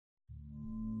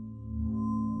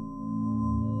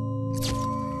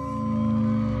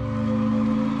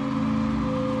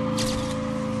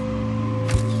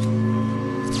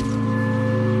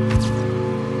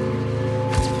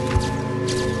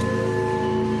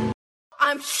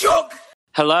I'm shook!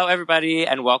 Hello, everybody,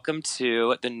 and welcome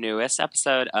to the newest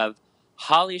episode of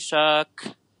Holly Shook,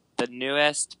 the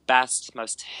newest, best,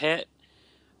 most hit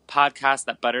podcast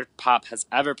that Buttered Pop has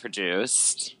ever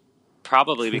produced.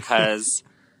 Probably because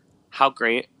how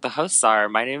great the hosts are.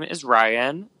 My name is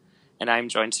Ryan, and I'm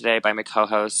joined today by my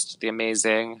co-host, the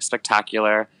amazing,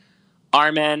 spectacular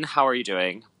Armin. How are you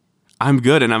doing? I'm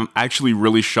good, and I'm actually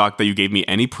really shocked that you gave me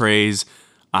any praise.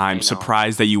 I'm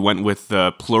surprised that you went with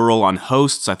the plural on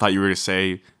hosts. I thought you were going to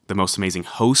say the most amazing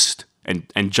host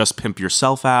and just pimp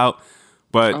yourself out.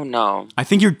 But oh no, I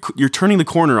think you're turning the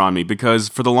corner on me, because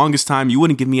for the longest time you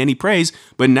wouldn't give me any praise,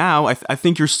 but now I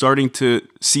think you're starting to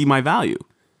see my value.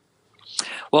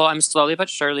 Well, I'm slowly but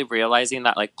surely realizing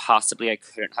that possibly I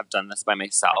couldn't have done this by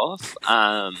myself.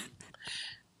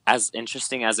 As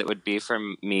interesting as it would be for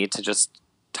me to just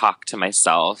talk to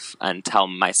myself and tell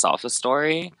myself a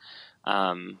story,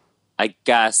 I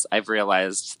guess I've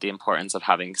realized the importance of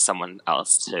having someone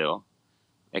else to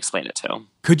explain it to.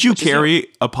 Could you carry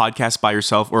a podcast by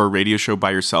yourself or a radio show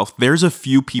by yourself? There's a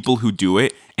few people who do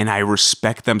it, and I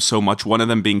respect them so much. One of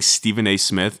them being Stephen A.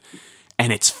 Smith,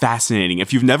 and it's fascinating.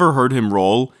 If you've never heard him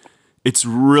roll, it's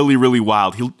really, really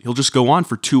wild. He'll just go on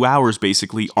for 2 hours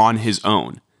basically on his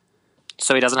own.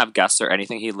 So he doesn't have guests or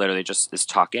anything. He literally just is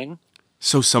talking.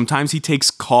 So sometimes he takes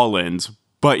call-ins,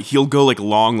 but he'll go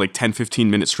long 10,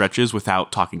 15-minute stretches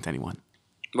without talking to anyone.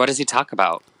 What does he talk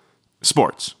about?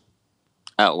 Sports.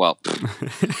 Oh, well.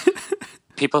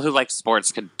 People who like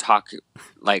sports could talk,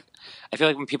 I feel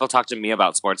like when people talk to me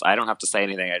about sports, I don't have to say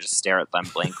anything. I just stare at them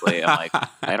blankly. I'm like,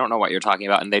 I don't know what you're talking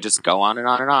about. And they just go on and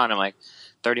on and on. I'm like,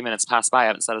 30 minutes pass by. I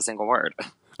haven't said a single word.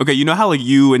 Okay, you know how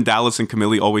you and Dallas and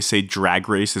Camille always say Drag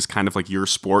Race is kind of your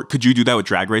sport? Could you do that with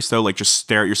Drag Race, though? Just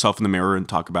stare at yourself in the mirror and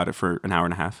talk about it for an hour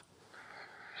and a half?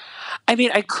 I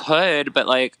mean, I could, but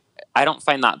I don't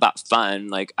find that fun.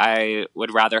 I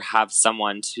would rather have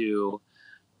someone to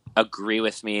agree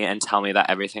with me and tell me that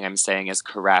everything I'm saying is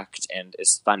correct and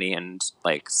is funny and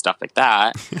stuff like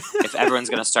that. If everyone's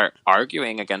going to start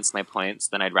arguing against my points,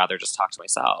 then I'd rather just talk to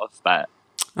myself. But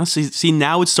oh, see,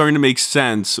 now it's starting to make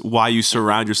sense why you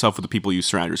surround yourself with the people you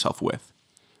surround yourself with.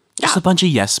 Just a bunch of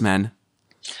yes men.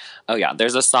 Oh yeah,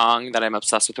 there's a song that I'm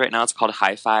obsessed with right now. It's called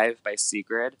High Five by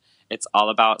Sigrid. It's all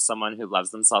about someone who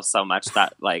loves themselves so much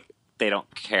that they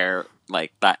don't care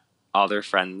that all their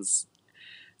friends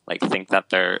think that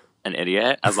they're an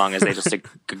idiot as long as they just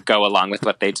go along with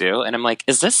what they do. And I'm like,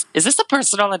 is this a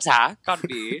personal attack on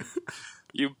me?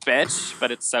 You bitch.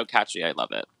 But it's so catchy. I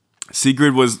love it.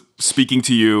 Sigrid was speaking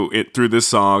to you through this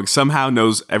song, somehow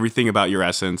knows everything about your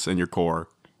essence and your core,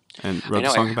 and wrote a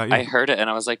song about you. I heard it and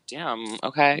I was like, damn,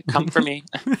 okay, come for me.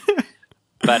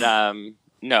 But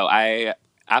no, I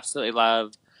absolutely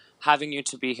love having you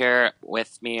to be here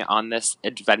with me on this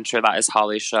adventure that is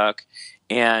Holly Shook.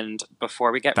 And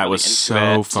before we get that really was into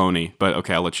so it, phony, but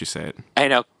okay, I'll let you say it. I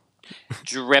know,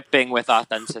 dripping with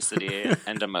authenticity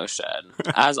and emotion,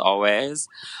 as always.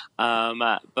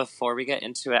 Before we get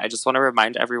into it, I just want to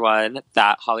remind everyone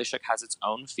that Holly Shook has its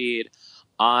own feed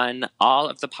on all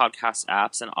of the podcast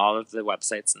apps and all of the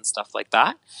websites and stuff like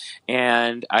that.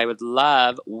 And we would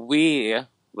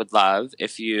love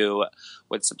if you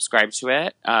would subscribe to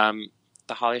it.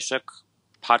 The Holly Shook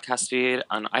podcast feed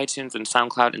on iTunes and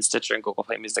SoundCloud and Stitcher and Google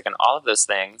Play Music and all of those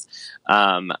things.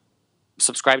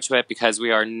 Subscribe to it because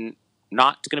we are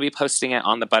not going to be posting it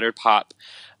on the Buttered Pop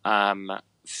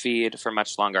feed for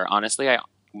much longer. Honestly, I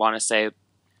want to say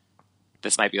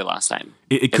this might be the last time.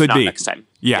 It could be next time.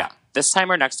 Yeah. This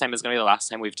time or next time is going to be the last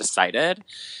time we've decided,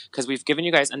 because we've given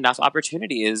you guys enough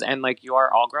opportunities, and you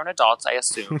are all grown adults, I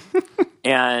assume.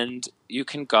 And you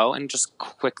can go and just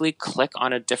quickly click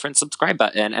on a different subscribe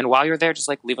button. And while you're there, just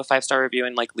leave a 5-star review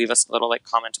and leave us a little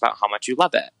comment about how much you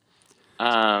love it.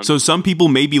 So some people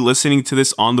may be listening to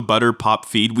this on the Butter Pop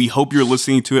feed. We hope you're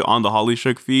listening to it on the Holly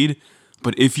Shook feed.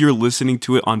 But if you're listening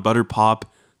to it on Butter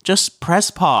Pop, just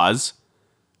press pause.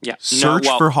 Yeah. Search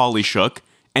for Holly Shook.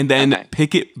 And then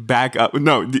pick it back up.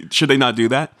 No, should they not do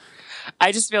that?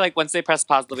 I just feel once they press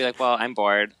pause, they'll be well, I'm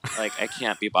bored. I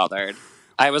can't be bothered.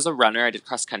 I was a runner. I did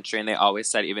cross country, and they always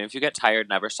said, even if you get tired,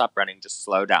 never stop running. Just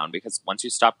slow down, because once you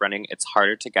stop running, it's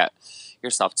harder to get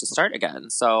yourself to start again.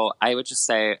 So I would just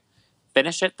say,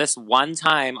 finish it this one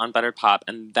time on Buttered Pop,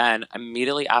 and then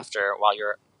immediately after, while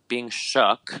you're being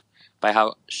shook by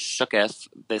how shooketh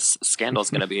this scandal is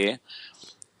going to be,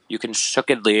 you can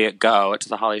shookedly go to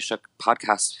the Holly Shook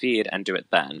podcast feed and do it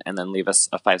then, and then leave us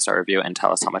a 5-star review and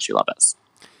tell us how much you love us.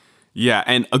 Yeah,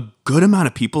 and a good amount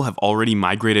of people have already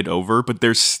migrated over, but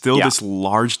there's still this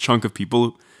large chunk of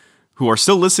people who are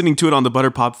still listening to it on the Butter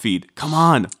Pop feed. Come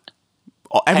on.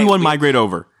 Everyone migrate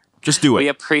over. Just do We it.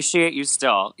 appreciate you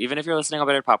still. Even if you're listening on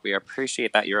Better Pop, we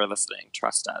appreciate that you're listening.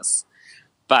 Trust us.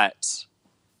 But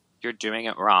you're doing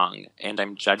it wrong, and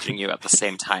I'm judging you at the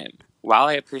same time. While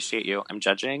I appreciate you, I'm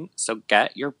judging. So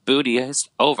get your booties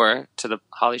over to the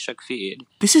Holly Shook feed.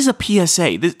 This is a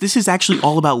PSA. This is actually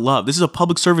all about love. This is a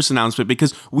public service announcement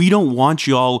because we don't want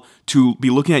y'all to be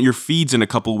looking at your feeds in a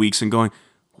couple weeks and going,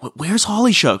 where's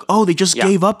Holly Shook? Oh, they just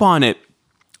gave up on it.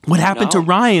 What happened to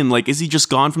Ryan? Like, is he just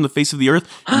gone from the face of the earth?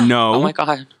 No. Oh my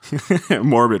God.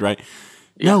 Morbid, right?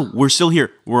 Yeah. No, we're still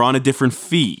here. We're on a different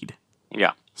feed.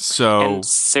 Yeah. So. And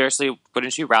seriously,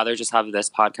 wouldn't you rather just have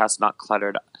this podcast not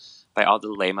cluttered by all the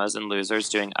lamos and losers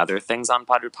doing other things on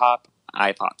Better Pop?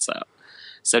 I thought so.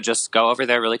 So just go over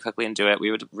there really quickly and do it.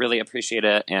 We would really appreciate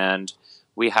it. And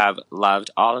we have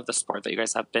loved all of the support that you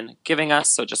guys have been giving us.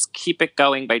 So just keep it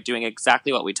going by doing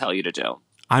exactly what we tell you to do.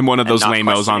 I'm one of those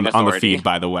lamos on the feed,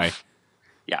 by the way.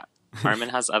 Yeah. Armin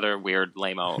has other weird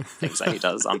lamo things that he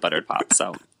does on Buttered Pop.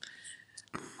 So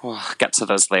we'll get to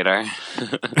those later.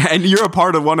 And you're a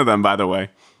part of one of them, by the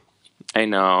way. I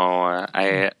know.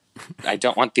 I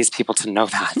don't want these people to know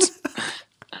that.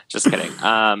 Just kidding.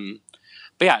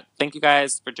 But yeah, thank you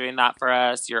guys for doing that for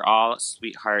us. You're all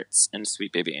sweethearts and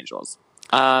sweet baby angels.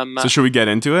 So should we get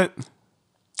into it?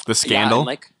 The scandal?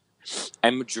 Yeah,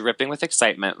 I'm dripping with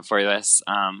excitement for this.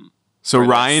 So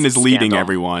Ryan is leading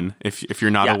everyone, if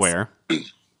you're not aware.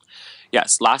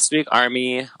 Yes, last week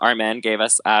Armin gave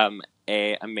us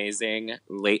a amazing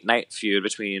late night feud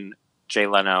between Jay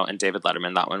Leno and David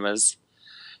Letterman. That one was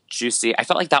juicy. I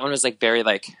felt like that one was very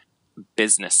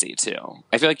businessy too.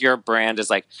 I feel like your brand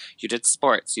is you did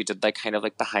sports, you did kind of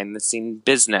behind the scene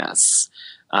business.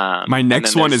 My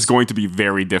next one is going to be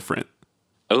very different.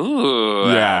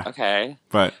 Ooh, yeah, okay,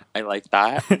 but I like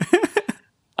that.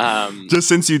 Just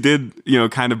since you did,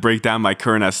 kind of break down my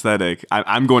current aesthetic,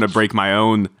 I'm going to break my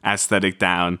own aesthetic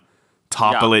down,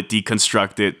 topple it,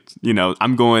 deconstruct it.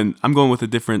 I'm going with a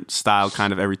different style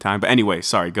kind of every time. But anyway,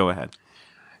 sorry, go ahead.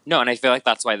 No, and I feel like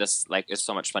that's why this is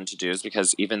so much fun to do, is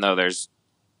because even though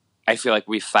I feel like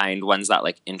we find ones that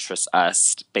interest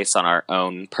us based on our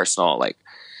own personal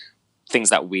things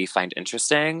that we find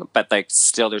interesting, but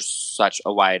still there's such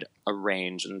a wide a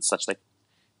range and such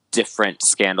different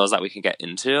scandals that we can get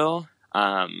into.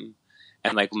 And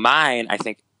mine, I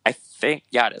think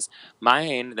yeah, it is.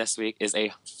 Mine this week is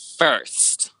a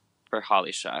first for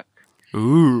Holly Shook.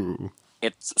 Ooh.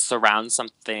 It surrounds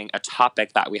a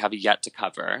topic that we have yet to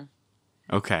cover.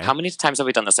 Okay. How many times have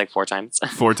we done this? 4 times?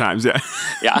 4 times, yeah.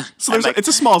 Yeah. So it's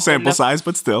a small sample size,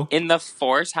 but still. In the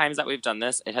 4 times that we've done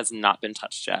this, it has not been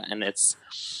touched yet. And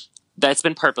that's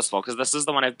been purposeful, because this is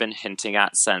the one I've been hinting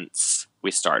at since we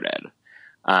started.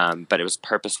 But it was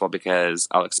purposeful because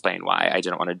I'll explain why. I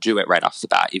didn't want to do it right off the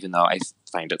bat, even though I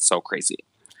find it so crazy.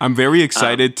 I'm very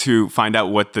excited to find out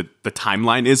what the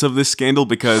timeline is of this scandal,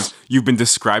 because you've been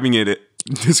describing it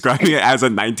as a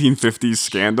 1950s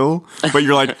scandal, but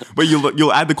you're but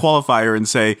you'll add the qualifier and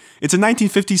say it's a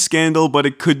 1950s scandal, but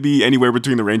it could be anywhere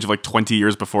between the range of 20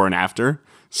 years before and after.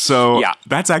 So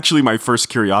that's actually my first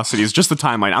curiosity, is just the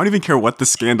timeline. I don't even care what the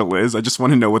scandal is. I just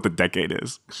want to know what the decade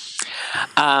is.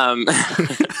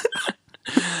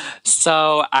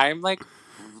 So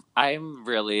I'm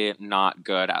really not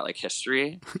good at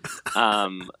history.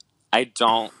 I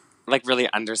don't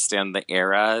really understand the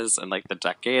eras and the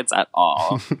decades at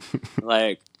all.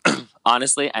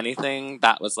 Honestly, anything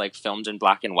that was filmed in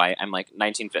black and white, I'm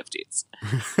 1950s.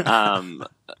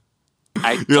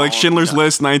 You're Schindler's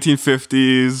List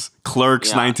 1950s,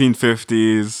 Clerks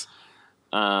 1950s,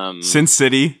 Sin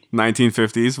City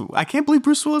 1950s. I can't believe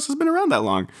Bruce Willis has been around that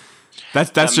long.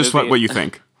 That's just what you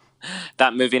think.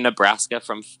 That movie Nebraska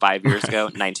from 5 years ago,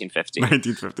 1950.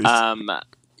 1950s.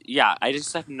 Yeah, I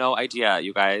just have no idea,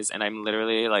 you guys, and I'm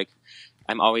literally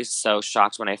I'm always so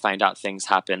shocked when I find out things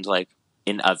happened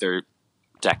in other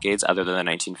decades other than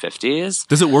the 1950s.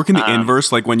 Does it work in the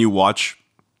inverse? When you watch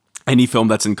any film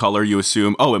that's in color, you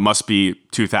assume, it must be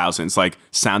 2000s.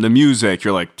 Sound of Music,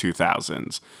 you're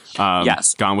 2000s.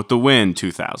 Yes. Gone with the Wind,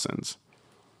 2000s.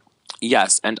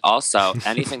 Yes, and also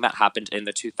anything that happened in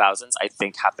the 2000s, I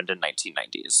think happened in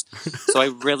 1990s. So I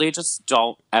really just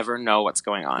don't ever know what's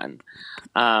going on.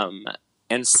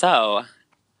 And so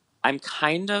I'm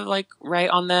kind of right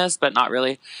on this, but not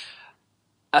really.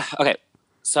 Okay,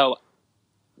 so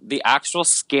the actual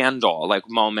scandal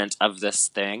moment of this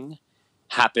thing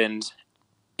happened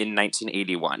in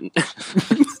 1981.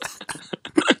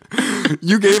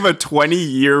 You gave a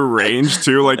 20-year range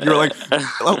too. You're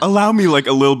allow me a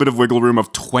little bit of wiggle room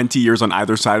of 20 years on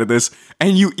either side of this,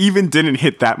 and you even didn't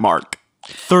hit that mark.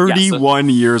 31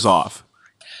 years off.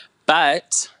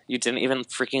 But you didn't even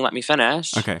freaking let me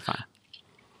finish. Okay, fine.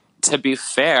 to be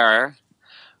fair,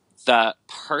 the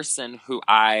person who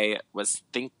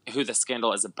who the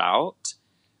scandal is about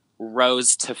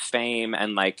rose to fame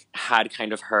and like had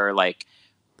kind of her like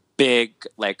big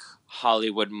like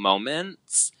Hollywood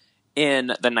moments in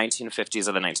the 1950s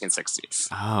or the 1960s.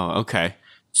 Oh, okay.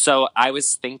 So I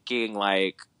was thinking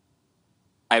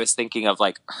of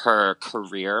like her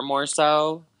career more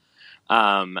so,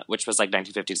 which was like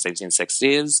 1950s,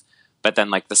 1960s. But then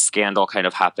like the scandal kind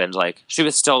of happened. Like she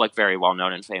was still like very well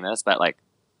known and famous, but like,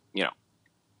 you know,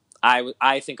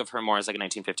 I think of her more as like a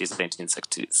 1950s,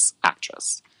 1960s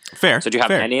actress. Fair. So do you have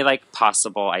fair. any like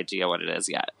possible idea what it is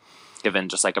yet? Given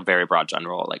just like a very broad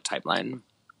general like timeline.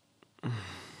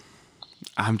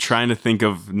 I'm trying to think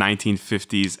of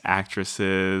 1950s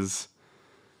actresses.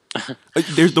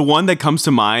 There's the one that comes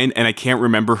to mind, and I can't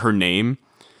remember her name.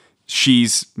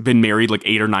 She's been married like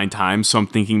 8 or 9 times, so I'm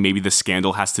thinking maybe the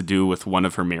scandal has to do with one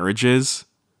of her marriages.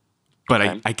 But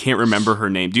Okay. I can't remember her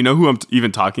name. Do you know who I'm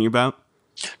even talking about?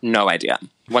 No idea.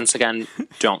 Once again,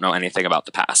 don't know anything about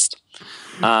the past.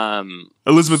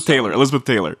 Elizabeth Taylor. Elizabeth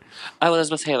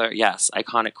Taylor, yes.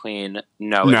 Iconic queen.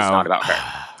 No, it's not about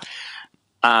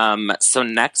her. So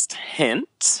next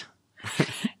hint.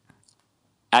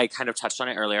 I kind of touched on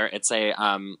it earlier. It's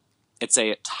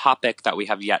a topic that we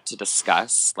have yet to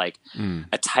discuss, like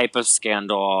a type of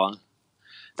scandal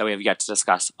that we have yet to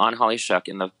discuss on Holly Shook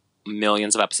in the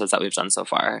millions of episodes that we've done so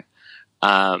far.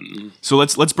 So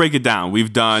let's break it down.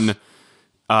 We've done,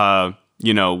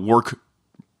 work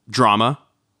drama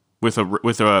with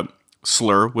a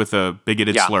slur, with a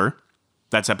bigoted slur.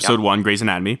 That's episode 1, Grey's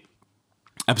Anatomy.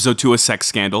 Episode 2, a sex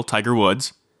scandal, Tiger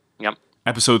Woods. Yep.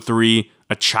 Episode 3,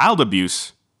 a child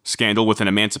abuse scandal with an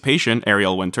emancipation,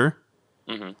 Ariel Winter.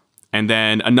 Mm-hmm. And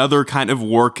then another kind of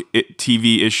work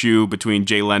TV issue between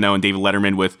Jay Leno and David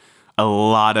Letterman with a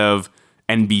lot of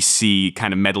NBC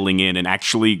kind of meddling in and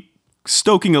actually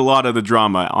stoking a lot of the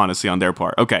drama, honestly, on their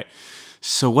part. Okay,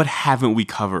 so what haven't we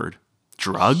covered?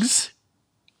 Drugs?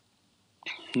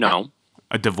 No.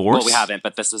 A divorce? Well, we haven't,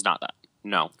 but this is not that.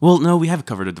 No. Well, no, we have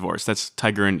covered a divorce. That's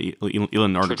Tiger and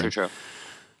Elin Nordegren. True.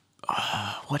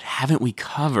 What haven't we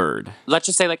covered? Let's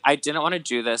just say, like, I didn't want to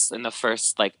do this in the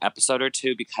first, like, episode or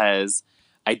two because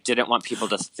I didn't want people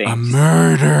to think... A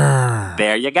murder!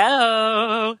 There you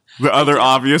go! The other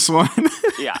obvious one?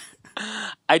 Yeah.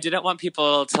 I didn't want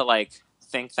people to, like,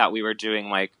 think that we were doing,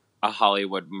 like, a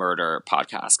Hollywood murder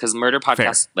podcast. Because murder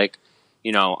podcasts, like,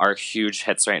 you know, are huge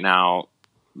hits right now.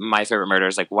 My Favorite Murder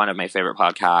is, like, one of my favorite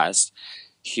podcasts.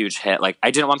 Huge hit. Like, I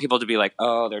didn't want people to be like,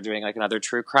 oh, they're doing like another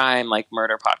true crime, like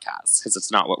murder podcast, because it's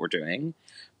not what we're doing.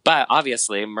 But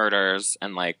obviously murders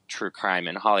and like true crime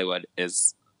in Hollywood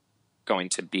is going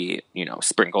to be, you know,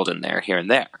 sprinkled in there here and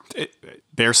there.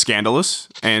 They're scandalous,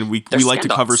 and we like to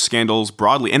cover scandals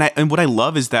broadly. And what I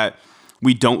love is that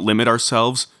we don't limit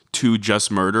ourselves to just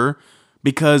murder,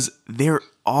 because there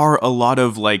are a lot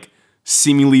of like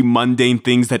seemingly mundane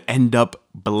things that end up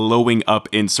blowing up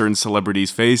in certain celebrities'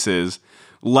 faces.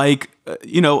 Like,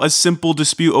 a simple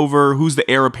dispute over who's the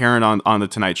heir apparent on The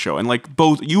Tonight Show. And like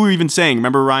both, you were even saying,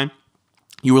 remember, Ryan?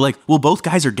 You were like, well, both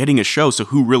guys are getting a show, so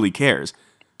who really cares?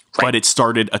 Right. But it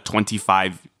started a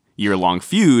 25-year-long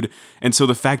feud. And so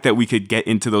the fact that we could get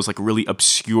into those like really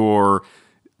obscure,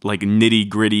 like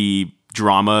nitty-gritty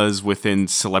dramas within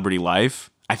celebrity life,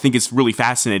 I think it's really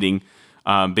fascinating,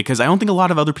 because I don't think a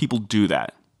lot of other people do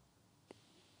that.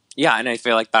 Yeah, and I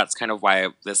feel like that's kind of why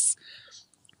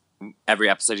every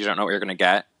episode you don't know what you're going to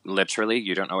get. Literally,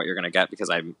 you don't know what you're going to get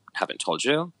because I haven't told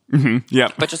you. Mm-hmm. Yeah.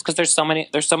 But just because there's so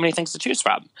many things to choose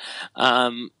from.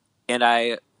 And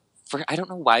I don't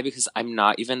know why, because I'm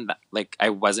not even I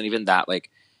wasn't even that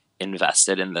like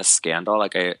invested in this scandal.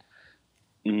 Like I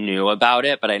knew about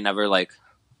it, but I never like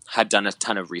had done a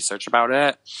ton of research about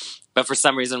it. But for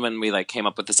some reason, when we like came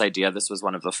up with this idea, this was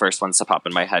one of the first ones to pop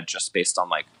in my head, just based on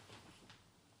like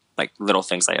little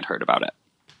things I had heard about it.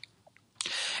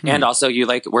 And also, you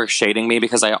like were shading me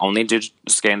because I only do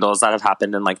scandals that have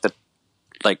happened in like the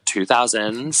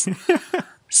 2000s.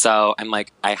 So I'm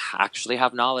like, I actually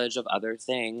have knowledge of other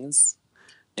things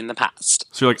in the past.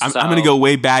 So you're like, I'm going to go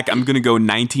way back. I'm going to go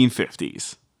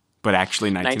 1950s, but actually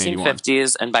 1981.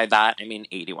 1950s, and by that I mean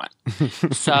 81.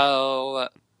 So,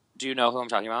 do you know who I'm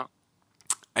talking about?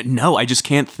 No, I just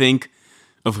can't think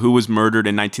of who was murdered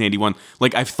in 1981.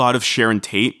 Like, I've thought of Sharon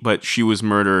Tate, but she was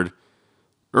murdered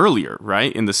earlier,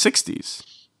 right? In the 60s.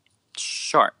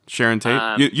 Sure. Sharon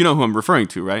Tate? You know who I'm referring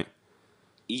to, right?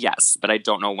 Yes, but I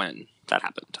don't know when that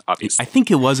happened, obviously. I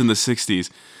think it was in the 60s.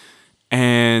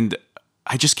 And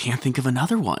I just can't think of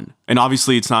another one. And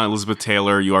obviously, it's not Elizabeth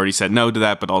Taylor. You already said no to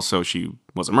that, but also she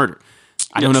was a murderer.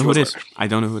 I don't know who it is. I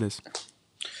don't know who it is.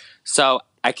 So,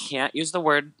 I can't use the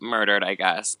word murdered, I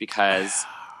guess, because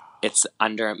it's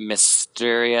under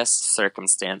mysterious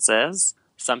circumstances.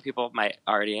 Some people might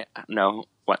already know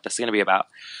what this is going to be about.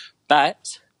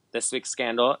 But this week's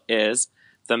scandal is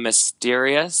the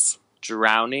mysterious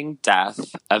drowning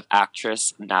death of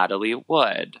actress Natalie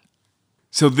Wood.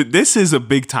 So this is a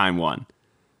big time one.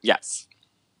 Yes.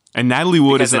 And Natalie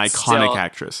Wood Because is an it's iconic still-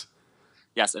 actress.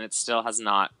 Yes, and it still has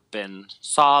not been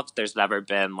solved. There's never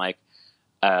been like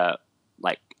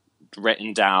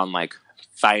written down like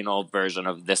final version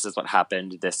of this is what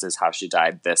happened, this is how she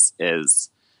died, this is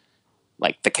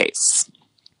like the case.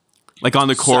 Like on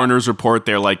the coroner's report,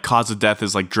 they're like cause of death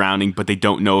is like drowning, but they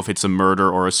don't know if it's a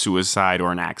murder or a suicide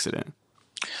or an accident.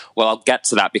 Well, I'll get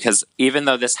to that because even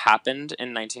though this happened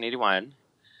in 1981,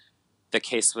 the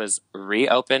case was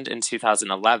reopened in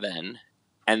 2011,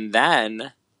 and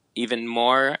then even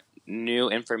more new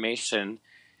information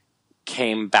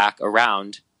came back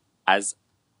around as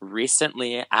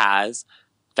recently as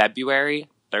February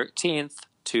 13th,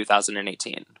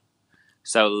 2018.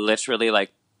 So literally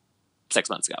like 6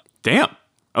 months ago. Damn.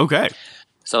 Okay.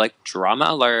 So like drama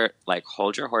alert, like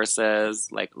hold your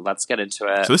horses, like let's get into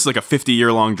it. So this is like a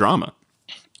 50-year-long drama.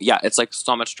 Yeah, it's like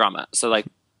so much drama. So like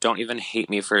don't even hate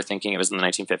me for thinking it was in the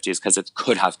 1950s because it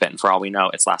could have been. For all we know,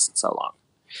 it's lasted so long.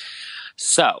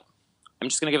 So I'm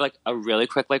just going to give like a really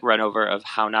quick like run over of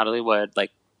how Natalie Wood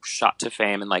like shot to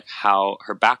fame and like how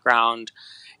her background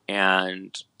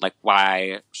and like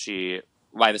why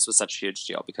this was such a huge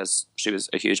deal, because she was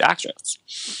a huge actress.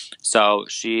 So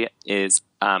she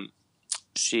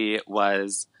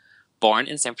was born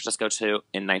in San Francisco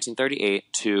in 1938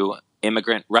 to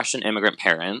Russian immigrant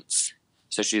parents.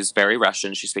 So she's very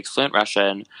Russian. She speaks fluent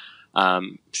Russian.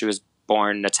 She was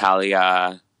born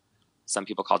Natalia. Some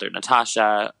people called her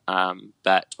Natasha.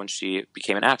 But when she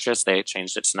became an actress, they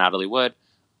changed it to Natalie Wood.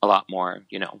 A lot more,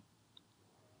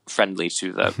 friendly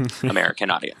to the American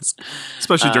audience.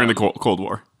 Especially during the Cold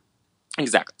War.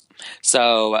 Exactly.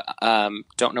 So,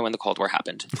 don't know when the Cold War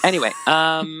happened. Anyway.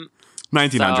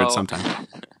 1900s sometime.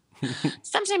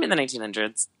 Sometime in the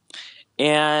 1900s.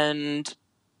 And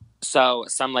so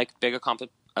some like big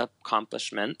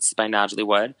accomplishments by Natalie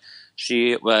Wood.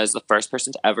 She was the first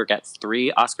person to ever get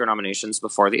 3 Oscar nominations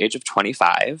before the age of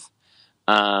 25.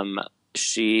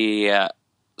 She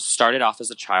started off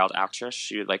as a child actress.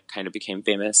 She like kind of became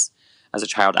famous as a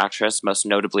child actress, most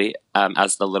notably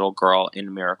as the little girl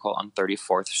in Miracle on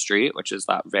 34th Street, which is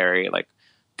that very like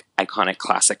iconic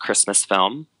classic Christmas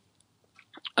film.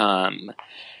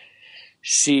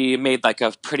 She made like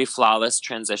a pretty flawless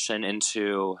transition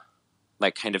into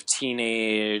like kind of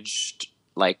teenage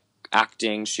like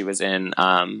acting. She was in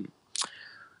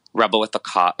Rebel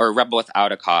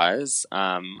Without a Cause,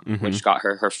 which got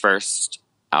her first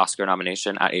Oscar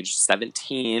nomination at age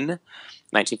 17,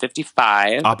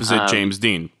 1955. Opposite James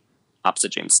Dean.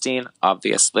 Opposite James Dean,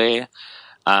 obviously.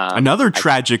 Another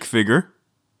tragic figure.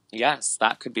 Yes,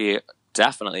 that could be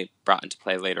definitely brought into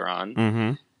play later on.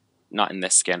 Mm-hmm. Not in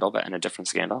this scandal, but in a different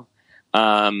scandal.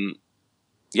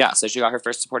 So she got her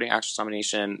first supporting actress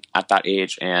nomination at that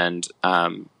age and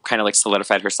kind of like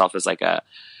solidified herself as like a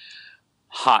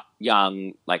hot,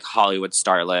 young, like Hollywood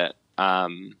starlet.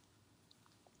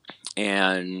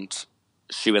 And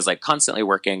she was like constantly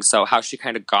working. So how she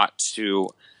kind of got to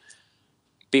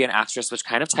be an actress, which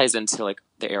kind of ties into like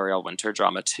the Ariel Winter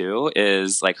drama too,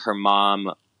 is like her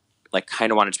mom like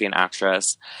kind of wanted to be an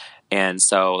actress. And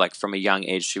so like from a young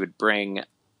age, she would bring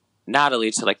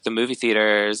Natalie to like the movie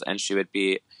theaters, and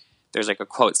there's like a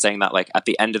quote saying that like at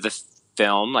the end of the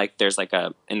film, like there's like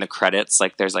in the credits,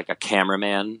 like there's like a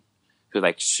cameraman who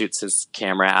like shoots his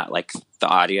camera at like the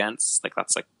audience. Like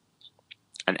that's like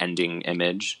an ending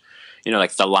image,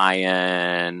 like the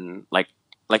lion, like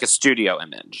a studio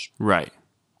image. Right.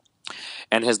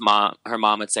 And her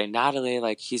mom would say, Natalie,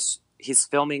 like he's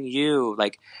filming you,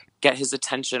 like get his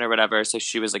attention or whatever. So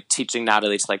she was like teaching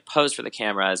Natalie to like pose for the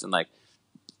cameras and like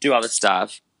do all this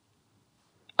stuff.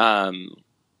 So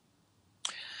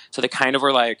they kind of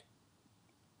were like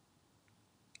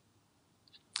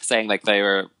saying like they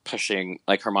were pushing,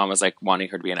 like her mom was like wanting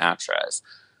her to be an actress.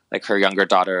 Like her younger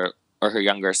daughter or her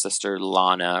younger sister,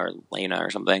 Lana or Lena or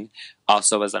something,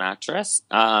 also was an actress.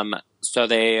 So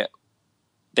they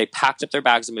packed up their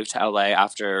bags and moved to LA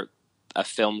after a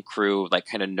film crew like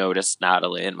kind of noticed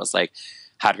Natalie and was like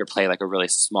had her play like a really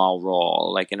small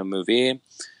role like in a movie.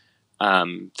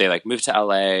 They like moved to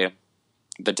LA.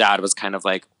 The dad was kind of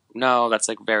like, no, that's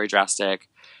like very drastic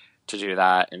to do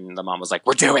that. And the mom was like,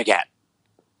 we're doing it.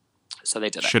 So they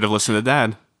did it. Should have listened to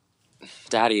Dad.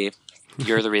 Daddy,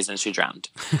 you're the reason she drowned.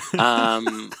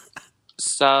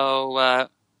 So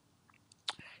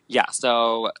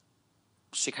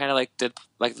she kind of like did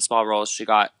like the small roles. She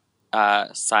got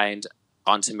signed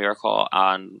onto Miracle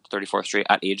on 34th Street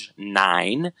at age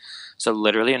 9. So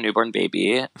literally a newborn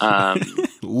baby.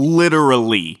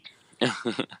 Literally.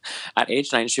 At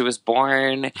age 9, she was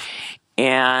born.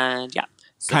 And yeah.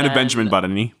 So kind of Benjamin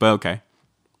Button-y, but okay.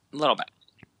 A little bit.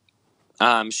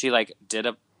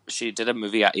 She did a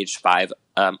movie at age 5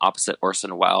 opposite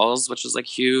Orson Welles, which was like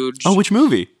huge. Oh, which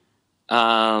movie?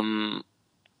 Oh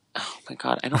my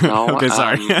God, I don't know. Okay,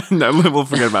 sorry. No, we'll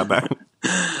forget about that.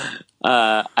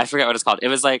 I forget what it's called. It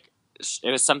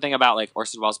was something about like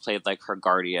Orson Welles played like her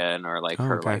guardian or like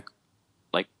her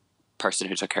like person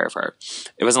who took care of her.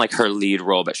 It wasn't like her lead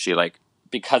role, but she like,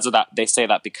 because of that, they say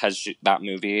that because that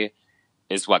movie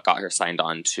is what got her signed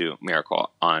on to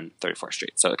Miracle on 34th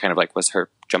Street. So it kind of like was her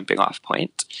jumping off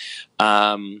point.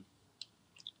 And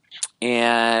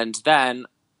then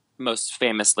most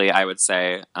famously, I would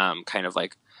say, kind of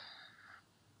like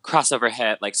crossover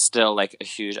hit, like still like a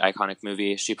huge iconic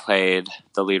movie. She played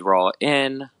the lead role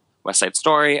in West Side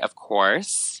Story, of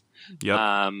course. Yep.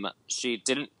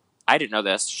 I didn't know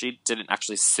this. She didn't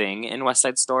actually sing in West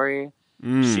Side Story.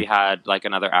 She had like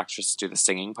another actress do the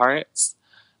singing parts,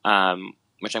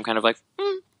 which I'm kind of like,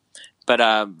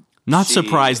 But not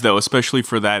surprised though, especially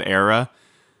for that era.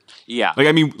 Yeah. Like,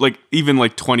 I mean, like even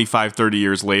like 25, 30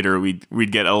 years later,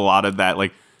 we'd get a lot of that.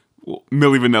 Like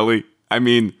Milli Vanilli. I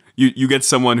mean, you get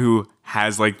someone who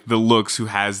has like the looks, who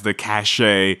has the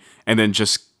cachet, and then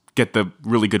just get the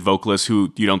really good vocalist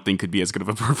who you don't think could be as good of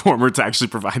a performer to actually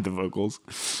provide the vocals.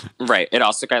 Right. It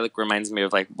also kind of like reminds me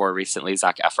of like more recently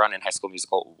Zac Efron in High School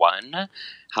Musical 1,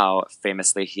 how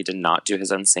famously he did not do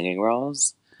his own singing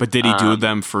roles. But did he do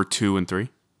them for 2 and 3?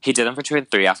 He did them for 2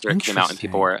 and 3 after it came out and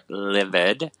people were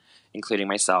livid, including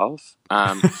myself.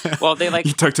 Well, they like...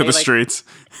 He took to the streets.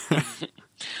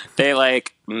 They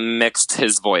like mixed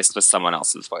his voice with someone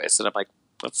else's voice. And I'm like,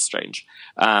 that's strange.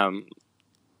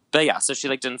 But yeah, so she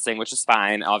like didn't sing, which is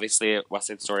fine. Obviously, West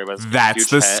Side Story was that's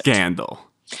the hit. Scandal,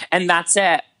 and that's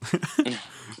it.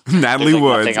 Natalie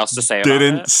Wood nothing else to say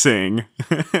didn't sing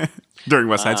during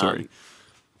West Side Story.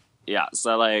 Yeah,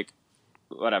 so like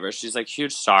whatever. She's like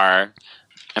huge star.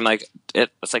 I'm like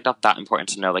it's like not that important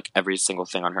to know like every single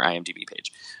thing on her IMDb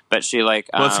page, but she like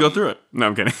let's go through it. No,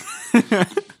 I'm kidding.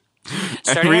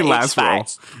 Every last role.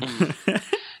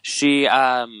 She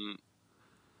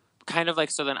kind of like,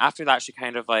 so then after that she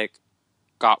kind of like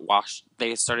got washed.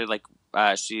 They started like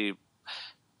she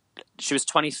was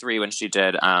 23 when she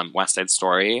did West Side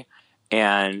Story,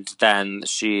 and then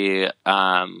she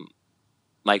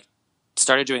like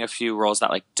started doing a few roles that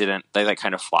like they like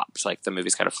kind of flopped. Like the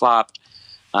movies kind of flopped,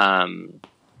 and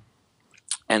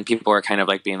people were kind of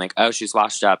like being like, oh, she's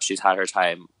washed up, she's had her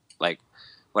time, like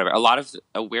whatever. A lot of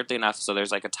weirdly enough, so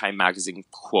there's like a Time magazine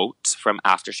quote from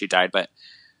after she died, but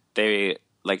they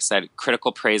like said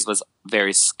critical praise was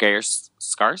very scarce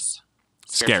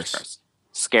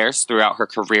throughout her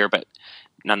career, but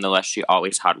nonetheless she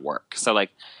always had work. So like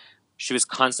she was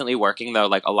constantly working, though.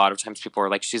 Like a lot of times people were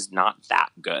like, she's not that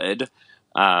good.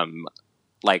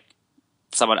 Like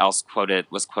someone else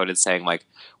was quoted saying like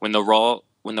when the role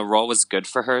was good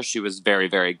for her, she was very,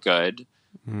 very good.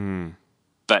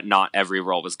 But not every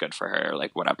role was good for her,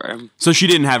 like whatever. So she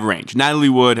didn't have range. Natalie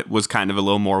Wood was kind of a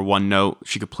little more one note.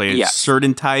 She could play a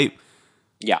certain type.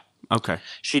 Yeah. Okay.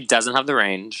 She doesn't have the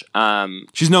range.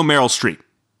 She's no Meryl Streep.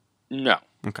 No.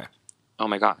 Okay. Oh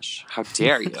my gosh. How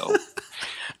dare you?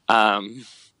 But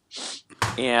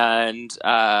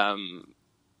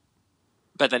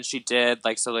then she did,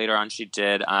 like, so later on she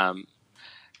did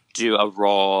do a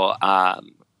role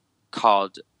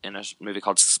in a movie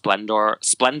called Splendor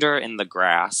in the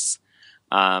Grass.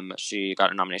 She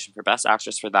got a nomination for Best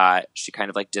Actress for that. She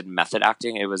kind of like did method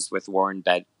acting. It was with Warren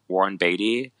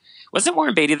Beatty. Wasn't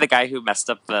Warren Beatty the guy who messed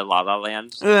up the La La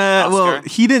Land Oscar? Well,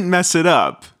 he didn't mess it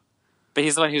up. But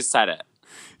he's the one who said it.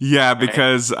 Yeah, right?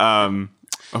 Because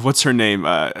what's her name?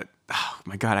 Oh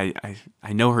my God,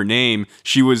 I know her name.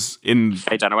 She was in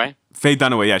Faye Dunaway. Faye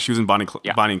Dunaway, yeah, she was in Bonnie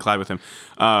and Clyde with him.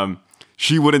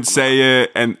 She wouldn't say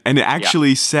it, and it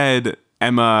actually said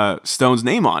Emma Stone's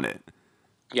name on it.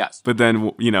 Yes. But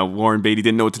then, Warren Beatty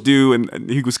didn't know what to do, and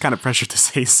he was kind of pressured to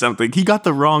say something. He got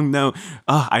the wrong note.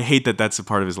 Oh, I hate that that's a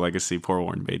part of his legacy. Poor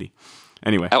Warren Beatty.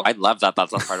 Anyway. Oh, I love that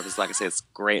that's a part of his legacy. It's a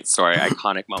great story,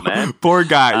 iconic moment. Poor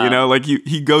guy, like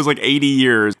he goes like 80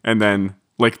 years, and then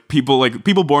like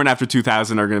people born after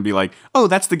 2000 are going to be like, oh,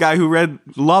 that's the guy who read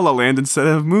La La Land instead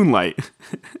of Moonlight.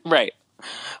 Right.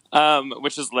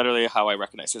 Which is literally how I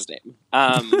recognize his name.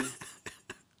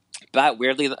 But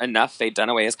weirdly enough, Faye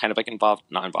Dunaway is kind of like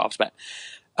not involved, but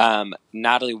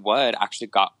Natalie Wood actually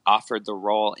got offered the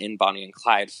role in Bonnie and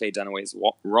Clyde, Faye Dunaway's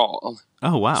role.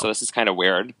 Oh, wow. So this is kind of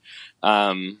weird.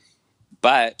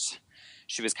 But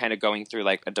she was kind of going through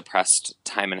like a depressed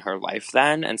time in her life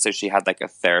then. And so she had like a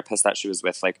therapist that she was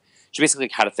with. Like, she basically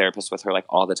had a therapist with her like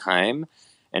all the time.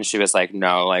 And she was like,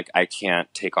 no, like, I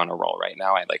can't take on a role right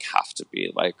now. I like have to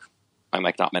be like, I'm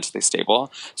like not mentally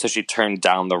stable. So she turned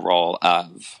down the role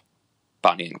of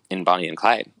Bonnie and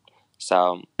Clyde.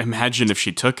 So imagine if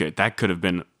she took it. That could have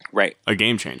been a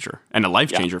game changer and a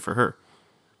life changer for her.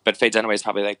 But Faye Dunaway's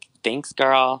probably like, thanks,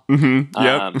 girl. Mm-hmm.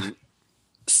 Yep.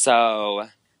 So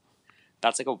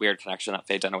that's like a weird connection that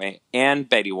Faye Dunaway and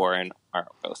Beatty Warren are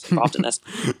both involved in this.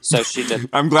 So she did.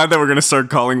 I'm glad that we're going to start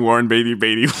calling Warren Beatty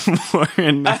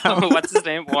Warren now. What's his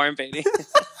name? Warren Beatty.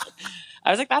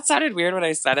 I was like, that sounded weird when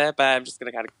I said it, but I'm just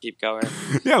going to kind of keep going.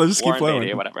 Yeah, let's just Warren keep flowing.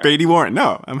 Beatty, whatever. Beatty Warren.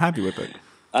 No, I'm happy with it.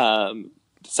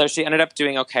 So she ended up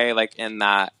doing okay, like in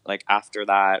that, like after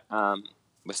that,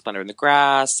 with Splendor in the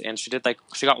Grass, and she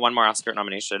got one more Oscar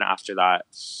nomination after that,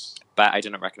 but I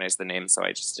didn't recognize the name, so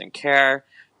I just didn't care.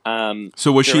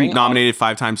 So was she nominated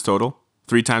 5 times total?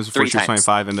 3 times before she was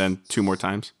 25, and then 2 more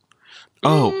times?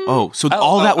 So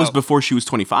all that was before she was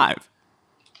 25.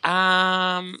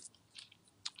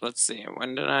 Let's see.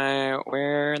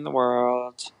 Where in the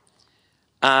world?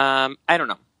 I don't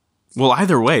know. Well,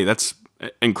 either way, that's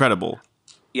incredible.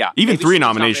 Yeah. Even 3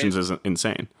 nominations is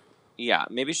insane. Yeah.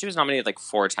 Maybe she was nominated like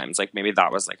 4 times. Like maybe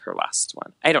that was like her last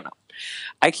one. I don't know.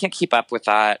 I can't keep up with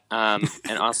that.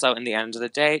 And also in the end of the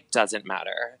day, it doesn't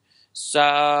matter.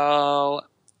 So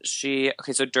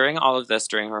so during all of this,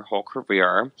 during her whole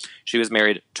career, she was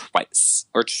married twice,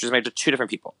 or she was married to 2 different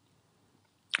people.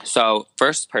 So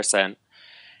first person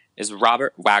is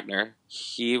Robert Wagner.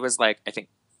 He was like, I think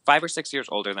 5 or 6 years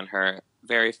older than her.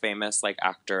 Very famous, like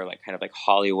actor, like kind of like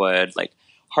Hollywood, like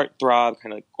heartthrob,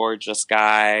 kind of like gorgeous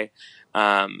guy.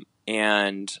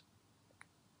 And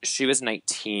she was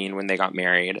 19 when they got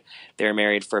married. They were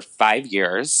married for 5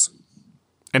 years.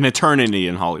 An eternity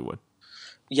in Hollywood.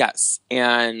 Yes.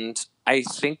 And I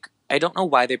don't know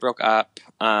why they broke up.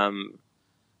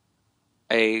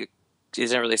 It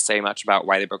didn't really say much about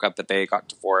why they broke up, but they got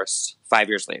divorced 5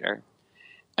 years later.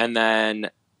 And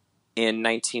then in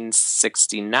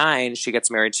 1969, she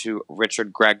gets married to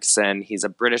Richard Gregson. He's a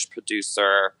British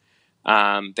producer.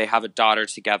 They have a daughter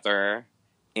together,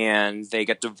 and they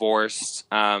get divorced.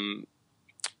 I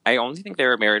only think they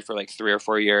were married for like 3 or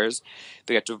 4 years.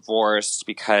 They get divorced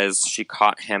because she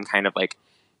caught him kind of like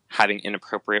having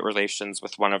inappropriate relations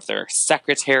with one of their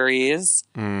secretaries.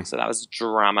 So that was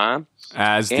drama.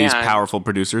 As these powerful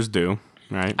producers do,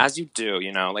 right? As you do,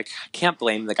 like, can't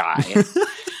blame the guy.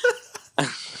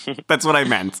 That's what I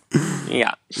meant.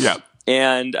 Yeah. Yeah.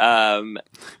 And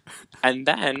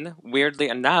then, weirdly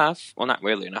enough, well, not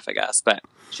weirdly enough, I guess, but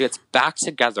she gets back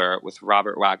together with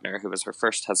Robert Wagner, who was her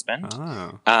first husband,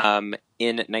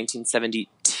 in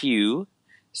 1972.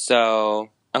 So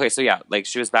yeah, like,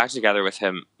 she was back together with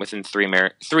him within 3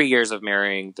 years of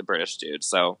marrying the British dude.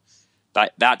 So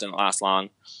that didn't last long.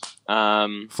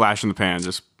 Flash in the pan,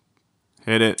 just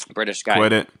hit it. British guy.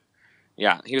 Quit it.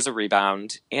 Yeah, he was a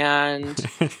rebound. And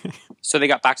so they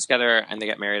got back together and they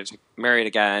get married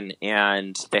again,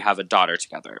 and they have a daughter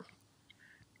together,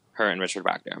 her and Richard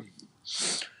Wagner.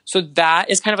 So that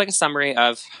is kind of like a summary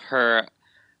of her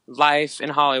life in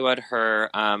Hollywood,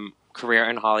 her career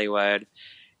in Hollywood,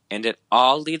 and it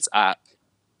all leads up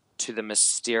to the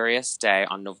mysterious day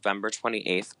on November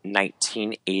 28th,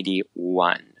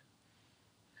 1981.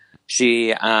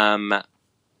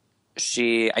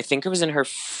 She, I think it was in her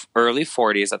early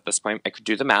 40s at this point. I could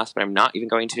do the math, but I'm not even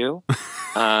going to.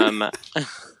 I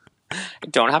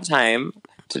don't have time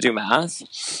to do math.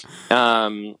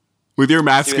 With your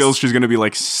math skills, she's going to be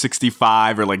like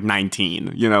 65 or like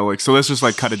 19, so let's just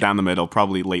like cut it down the middle,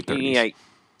 probably late 30s. Yeah.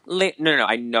 No.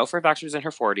 I know for a fact she was in her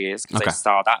 40s because I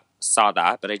saw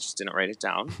that, but I just didn't write it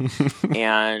down.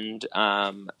 And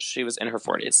she was in her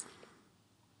 40s.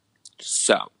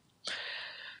 So,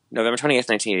 November 28th,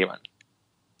 1981.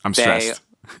 I'm stressed.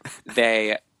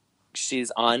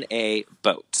 She's on a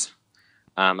boat,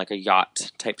 like a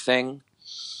yacht type thing,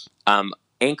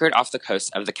 anchored off the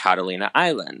coast of the Catalina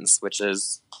Islands, which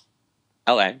is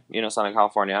LA, Southern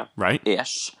California. Right.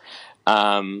 Ish.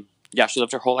 Yeah, she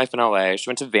lived her whole life in LA. She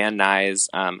went to Van Nuys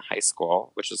High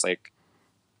School, which is like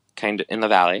kind of in the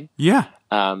valley. Yeah.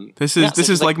 This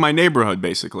is like my neighborhood,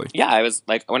 basically. Yeah, I was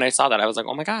like, when I saw that, I was like,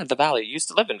 oh my God, the valley. You used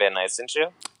to live in Van Nuys, didn't you?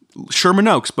 Sherman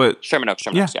Oaks, but... Sherman Oaks,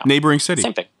 yeah. Neighboring city.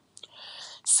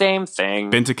 Same thing.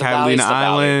 Been to Catalina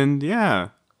Island. Yeah.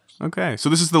 Okay. So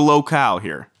this is the locale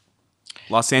here.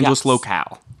 Los Angeles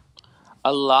locale.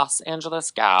 a Los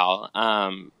Angeles gal,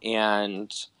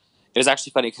 and it was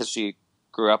actually funny because she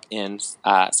grew up in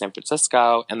San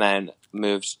Francisco and then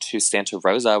moved to Santa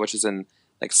Rosa, which is in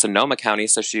like Sonoma County.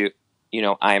 So she, you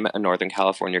know, I'm a Northern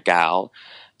California gal,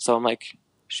 so I'm like,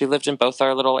 she lived in both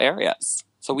our little areas.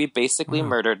 So we basically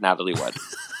murdered Natalie Wood.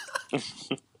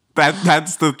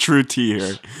 That's the true tea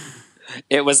here.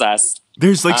 It was us.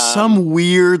 There's like some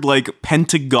weird like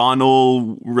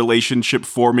pentagonal relationship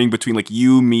forming between like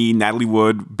you, me, Natalie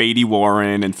Wood, Beatty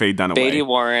Warren, and Faye Dunaway. Beatty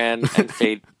Warren and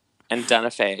Faye and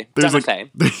Dunaway. There's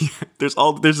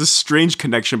like, there's this strange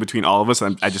connection between all of us.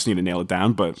 I just need to nail it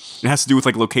down, but it has to do with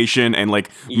like location and like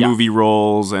movie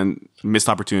roles and missed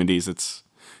opportunities. It's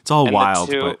all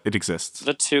wild, but it exists.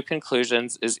 The two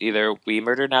conclusions is either we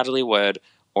murdered Natalie Wood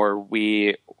or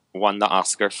we won the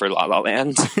Oscar for La La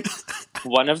Land.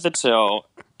 One of the two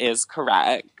is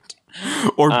correct.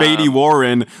 Or Beatty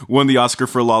Warren won the Oscar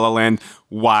for La La Land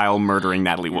while murdering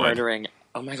Natalie Wood.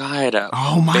 Oh my God.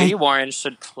 Oh my. Beatty Warren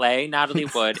should play Natalie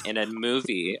Wood in a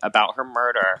movie about her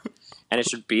murder, and it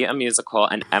should be a musical,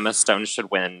 and Emma Stone should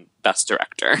win Best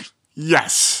Director.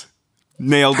 Yes.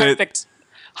 Nailed it. Perfect.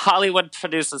 Hollywood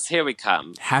producers, here we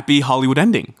come. Happy Hollywood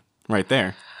ending right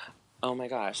there. Oh my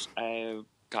gosh. I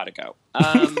gotta go.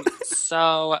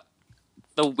 So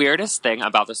the weirdest thing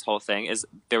about this whole thing is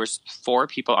there was 4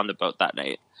 people on the boat that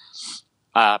night.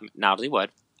 Natalie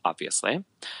Wood, obviously.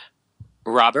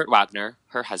 Robert Wagner,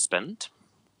 her husband.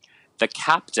 The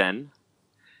captain,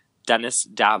 Dennis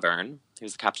Davern. He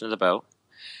was the captain of the boat.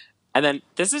 And then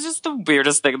this is just the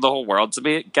weirdest thing in the whole world to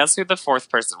me. Guess who the 4th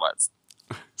person was?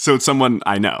 So it's someone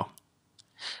I know.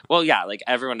 Well, yeah, like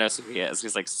everyone knows who he is.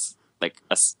 He's like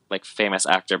a famous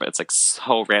actor, but it's like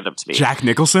so random to me. Jack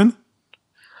Nicholson?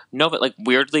 No, but like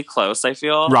weirdly close, I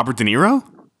feel. Robert De Niro?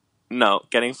 No,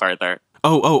 getting farther.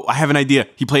 Oh, I have an idea.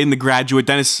 He played in The Graduate.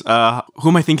 Dennis, who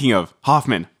am I thinking of?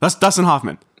 Hoffman. That's Dustin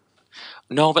Hoffman.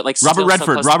 No, but like Robert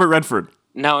Redford. Robert Redford.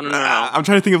 No. I'm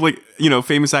trying to think of like,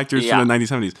 famous actors from the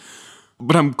 1970s.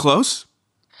 But I'm close.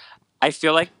 I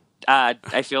feel like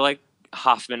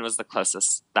Hoffman was the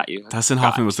closest that you Dustin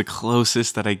Hoffman was the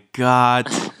closest that I got.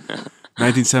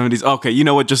 1970s. Okay, you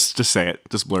know what? Just say it.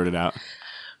 Just blurt it out.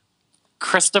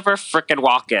 Christopher frickin'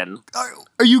 Walken.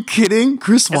 Are you kidding?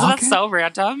 Chris Walken? Isn't that so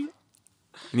random?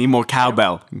 I need more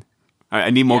cowbell. I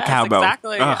need more cowbell.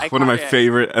 Exactly. One of my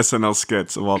favorite SNL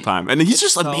skits of all time. And he's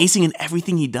just amazing in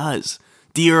everything he does.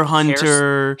 Deer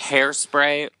Hunter.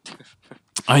 Hairspray.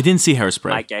 I didn't see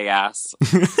Hairspray. My gay ass.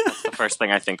 That's the first thing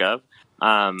I think of.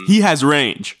 He has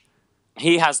range.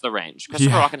 He has the range.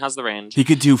 Christopher Walken has the range. He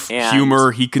could do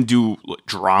humor. He can do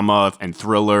drama and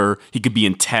thriller. He could be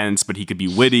intense, but he could be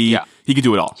witty. Yeah. He could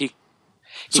do it all. He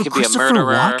could be a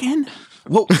murderer. Walken?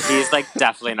 Whoa. He's like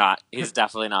definitely not. He's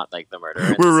definitely not like the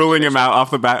murderer. We're ruling him out off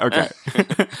the bat. Okay.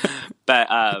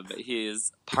 But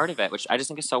he's part of it, which I just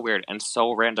think is so weird and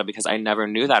so random because I never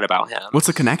knew that about him. What's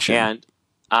the connection? And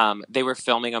they were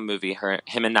filming a movie.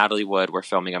 Him and Natalie Wood were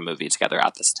filming a movie together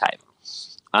at this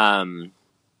time.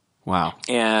 Wow.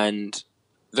 And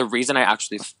the reason I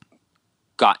actually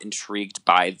got intrigued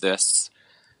by this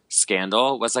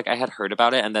scandal was like I had heard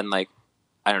about it, and then like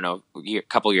I don't know, a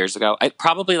couple years ago,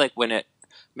 probably like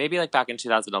maybe like back in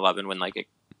 2011 when like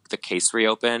the case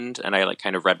reopened and I like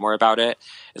kind of read more about it,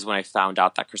 is when I found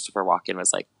out that Christopher Walken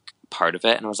was like part of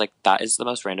it, and I was like, that is the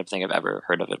most random thing I've ever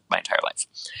heard of in my entire life.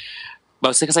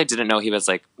 Mostly because I didn't know he was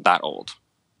like that old.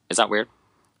 Is that weird?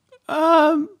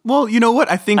 Well, you know what?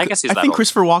 I think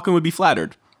Christopher Walken would be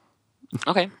flattered.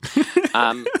 Okay.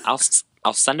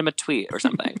 I'll send him a tweet or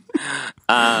something.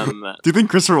 Do you think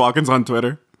Christopher Walken's on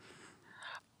Twitter?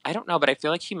 I don't know, but I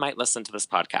feel like he might listen to this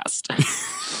podcast.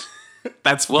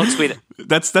 We'll tweet it.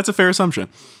 That's a fair assumption.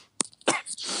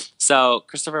 So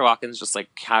Christopher Walken's just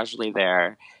like casually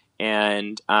there,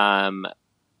 and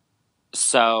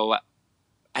so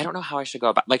I don't know how I should go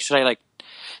about. Like, should I like?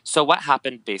 So what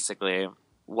happened basically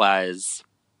was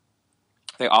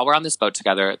they all were on this boat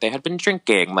together. They had been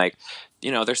drinking, like,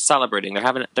 you know, they're celebrating.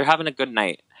 They're having a good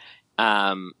night.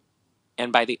 And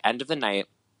by the end of the night,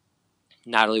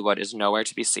 Natalie Wood is nowhere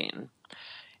to be seen.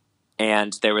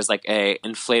 And there was like a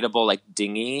inflatable like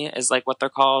dinghy is like what they're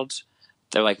called.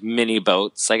 They're like mini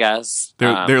boats, I guess.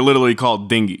 They're literally called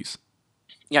dinghies.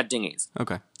 Yeah, dinghies.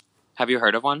 Okay. Have you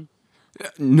heard of one?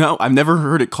 No, I've never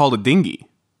heard it called a dinghy.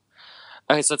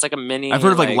 Okay, so it's like a mini. I've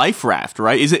heard of like life raft,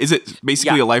 right? Is it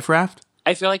basically a life raft?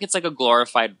 I feel like it's like a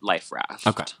glorified life raft.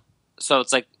 Okay. So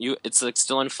it's like it's like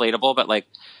still inflatable, but like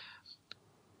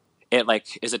it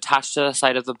like is attached to the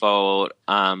side of the boat.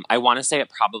 I want to say it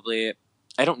probably.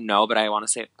 I don't know, but I want to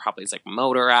say it probably is like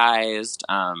motorized.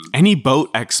 Any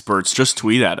boat experts, just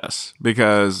tweet at us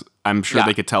because I'm sure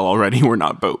they could tell already we're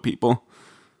not boat people.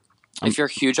 If you're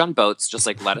huge on boats, just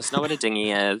like let us know what a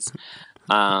dinghy is.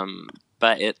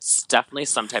 But it's definitely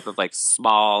some type of like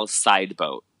small side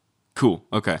boat. Cool.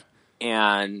 Okay.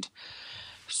 And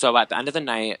so at the end of the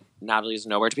night, Natalie's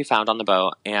nowhere to be found on the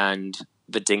boat, and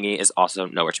the dinghy is also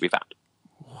nowhere to be found.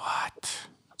 What?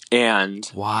 And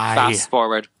why?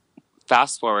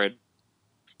 Fast forward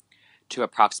to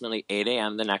approximately 8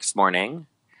 a.m. the next morning.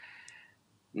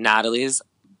 Natalie's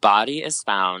body is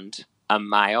found a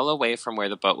mile away from where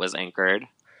the boat was anchored.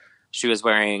 She was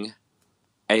wearing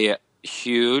a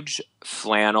huge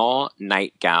flannel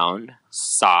nightgown,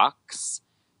 socks,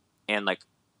 and like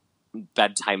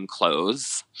bedtime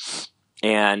clothes.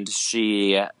 And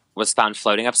she was found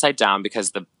floating upside down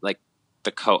because the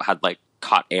coat had like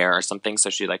caught air or something. So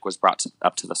she like was brought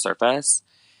up to the surface.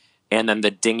 And then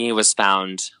the dinghy was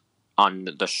found on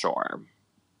the shore,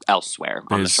 elsewhere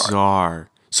on the shore. Bizarre.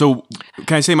 So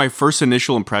can I say my first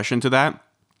initial impression to that?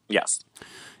 Yes.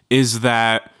 Is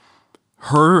that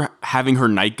her having her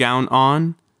nightgown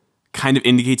on kind of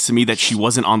indicates to me that she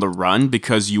wasn't on the run,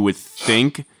 because you would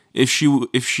think if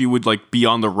she would like be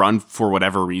on the run for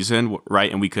whatever reason, right?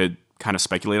 And we could kind of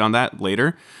speculate on that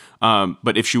later.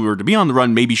 But if she were to be on the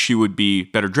run, maybe she would be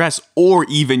better dressed. Or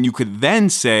even you could then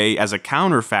say as a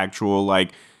counterfactual,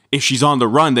 like if she's on the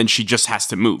run, then she just has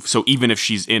to move. So even if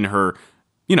she's in her,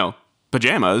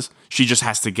 pajamas, she just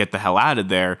has to get the hell out of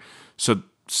there. So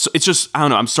it's just, I don't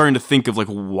know. I'm starting to think of like,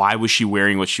 why was she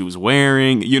wearing what she was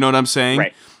wearing? You know what I'm saying?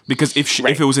 Right. Because if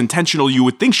it was intentional, you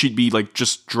would think she'd be like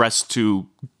just dressed to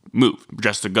move,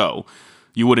 dressed to go.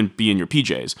 You wouldn't be in your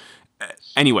PJs.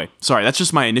 Anyway, sorry. That's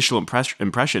just my initial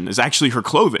impression is actually her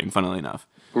clothing, funnily enough.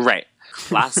 Right.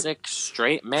 Classic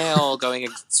straight male going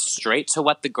straight to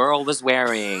what the girl was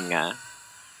wearing.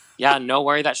 Yeah, no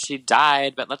worry that she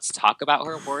died, but let's talk about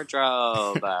her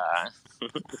wardrobe.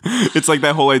 It's like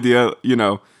that whole idea,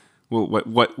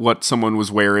 what someone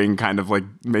was wearing kind of like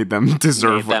made them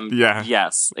deserve. Yeah.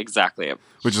 Yes, exactly.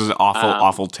 Which is an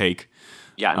awful take.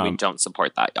 Yeah, and we don't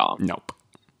support that, y'all. Nope.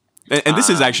 And this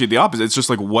is actually the opposite. It's just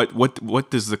like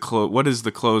what is the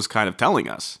clothes kind of telling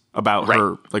us about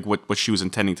her, like what she was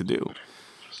intending to do.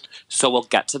 So we'll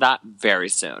get to that very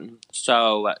soon.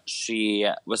 So she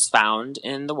was found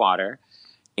in the water,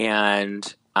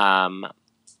 and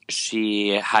she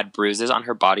had bruises on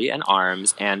her body and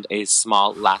arms and a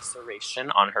small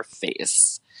laceration on her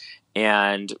face.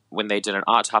 And when they did an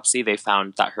autopsy, they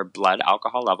found that her blood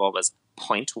alcohol level was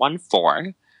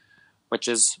 0.14, which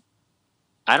is,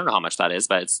 I don't know how much that is,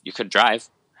 but you could drive.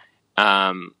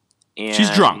 And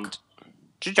she's drunk.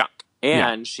 She's drunk.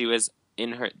 And she was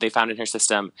they found in her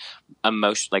system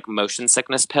motion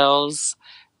sickness pills,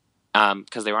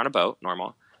 because they were on a boat,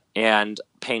 normal, and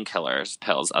painkillers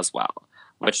pills as well,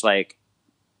 which like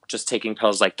just taking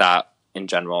pills like that in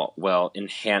general will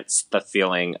enhance the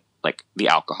feeling, like the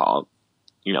alcohol,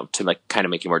 to like kind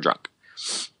of make you more drunk.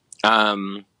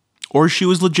 Or she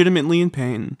was legitimately in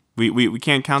pain. We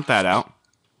can't count that out.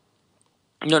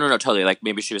 No, totally. Like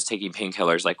maybe she was taking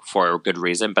painkillers like for a good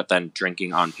reason, but then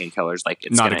drinking on painkillers, like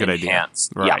it's not a good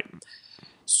enhance. idea. Right. Yeah.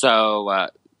 So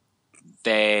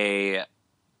they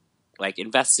like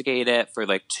investigate it for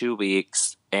like 2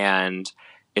 weeks, and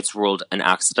it's ruled an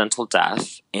accidental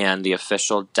death. And the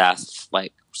official death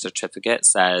like certificate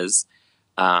says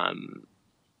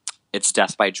it's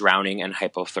death by drowning and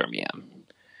hypothermia.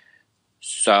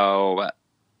 So,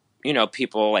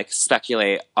 people like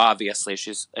speculate. Obviously,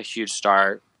 she's a huge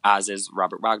star, as is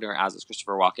Robert Wagner, as is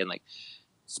Christopher Walken. Like,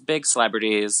 it's big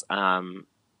celebrities, gone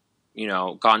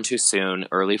too soon,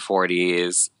 early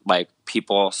 40s. Like,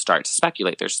 people start to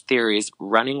speculate. There's theories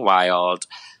running wild.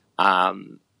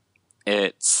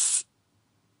 It's,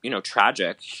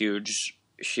 tragic, huge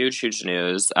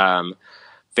news.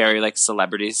 Very like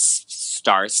celebrity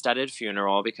star-studded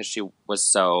funeral because she was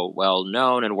so well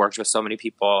known and worked with so many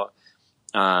people.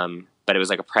 But it was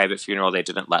like a private funeral. They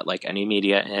didn't let like any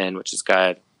media in, which is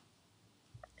good.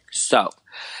 So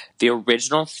the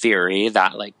original theory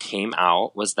that like came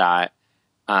out was that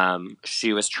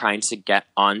she was trying to get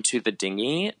onto the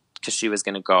dinghy because she was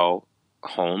going to go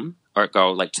home or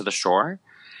go like to the shore.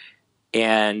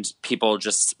 And people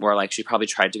just were like, she probably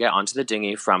tried to get onto the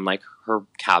dinghy from like her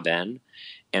cabin.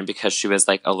 And because she was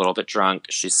like a little bit drunk,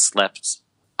 she slipped,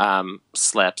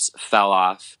 fell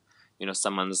off.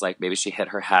 Someone's like, maybe she hit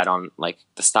her head on like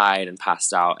the side and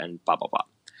passed out and blah, blah, blah.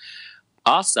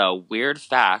 Also, weird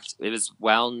fact, it was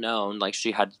well known, like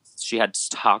she had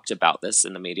talked about this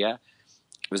in the media.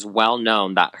 It was well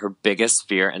known that her biggest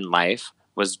fear in life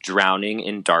was drowning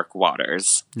in dark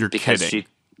waters. You're kidding.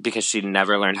 Because she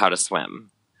never learned how to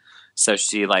swim. So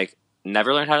she like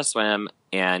never learned how to swim,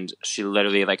 and she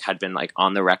literally like had been like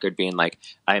on the record being like,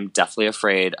 I'm deathly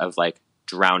afraid of like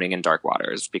drowning in dark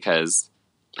waters because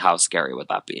how scary would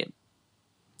that be?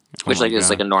 Which like is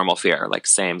like a normal fear. Like,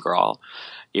 same girl.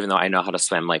 Even though I know how to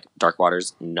swim, like dark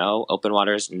waters, no. Open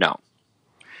waters, no.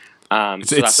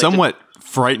 It's somewhat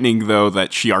frightening though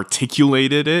that she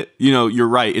articulated it. You know, you're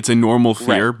right. It's a normal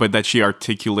fear, but that she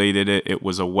articulated it. It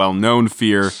was a well-known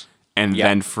fear, and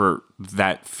then for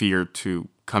that fear to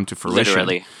come to fruition,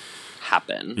 literally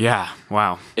happen. Yeah.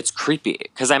 Wow. It's creepy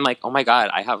because I'm like, oh my God,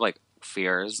 I have like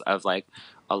fears of like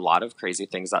a lot of crazy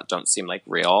things that don't seem like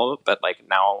real, but like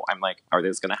now I'm like, are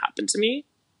those going to happen to me?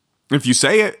 If you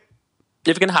say it.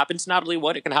 If it can happen to Natalie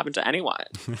Wood, it can happen to anyone.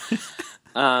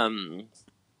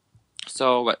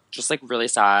 So just like really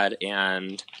sad,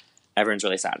 and everyone's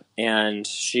really sad. And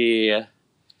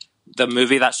the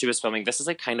movie that she was filming, this is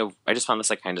like kind of, I just found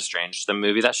this like kind of strange. The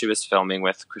movie that she was filming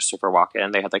with Christopher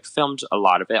Walken, they had like filmed a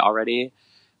lot of it already.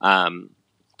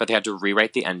 But they had to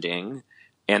rewrite the ending,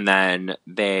 and then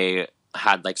they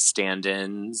had like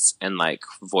stand-ins and like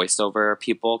voiceover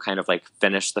people kind of like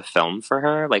finish the film for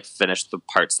her, like finish the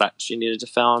parts that she needed to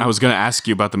film. I was going to ask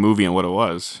you about the movie and what it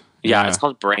was. Yeah, it's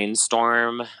called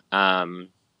Brainstorm.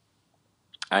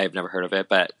 I've never heard of it,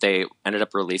 but they ended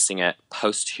up releasing it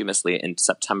posthumously in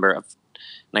September of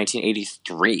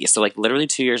 1983. So like literally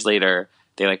 2 years later,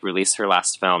 they like released her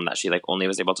last film that she like only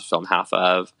was able to film half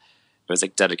of. It was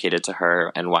like dedicated to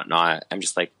her and whatnot. I'm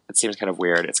just like, it seems kind of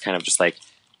weird. It's kind of just like,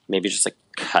 maybe just like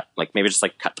cut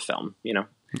the film, you know?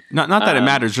 Not that it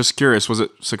matters. Just curious. Was it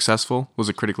successful? Was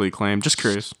it critically acclaimed? Just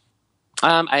curious.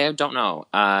 I don't know.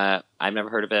 I've never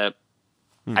heard of it.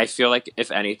 I feel like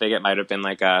if anything, it might have been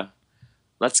like a,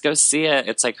 let's go see it.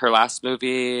 It's like her last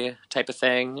movie type of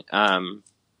thing.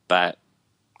 But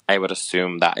I would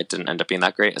assume that it didn't end up being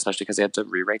that great, especially because they had to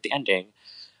rewrite the ending.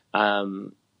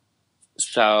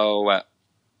 So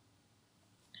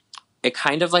it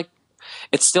kind of like,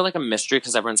 it's still like a mystery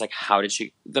because everyone's like,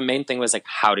 the main thing was like,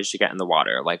 how did she get in the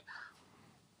water? Like,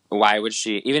 why would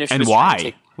she, even if she and was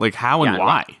why? Like how and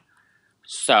why?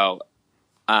 So,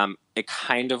 it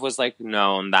kind of was like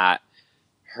known that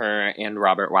her and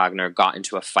Robert Wagner got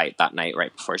into a fight that night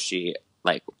right before she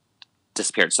like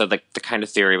disappeared. So the kind of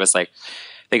theory was like,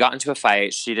 they got into a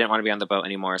fight. She didn't want to be on the boat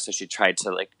anymore. So she tried to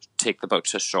like take the boat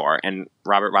to shore. And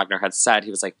Robert Wagner had said, he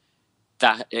was like,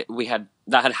 that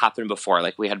had happened before.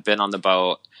 Like we had been on the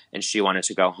boat and she wanted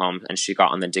to go home and she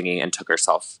got on the dinghy and took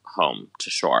herself home to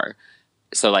shore.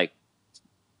 So like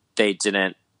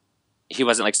he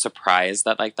wasn't like surprised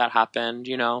that like that happened,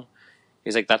 you know?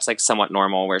 He's like, that's like somewhat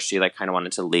normal where she like kind of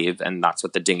wanted to leave and that's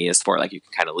what the dinghy is for. Like you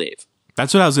can kind of leave.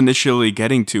 That's what I was initially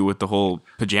getting to with the whole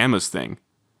pajamas thing.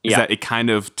 Is that it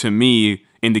kind of, to me,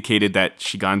 indicated that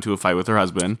she got into a fight with her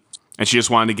husband and she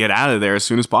just wanted to get out of there as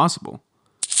soon as possible.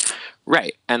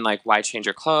 Right. And like, why change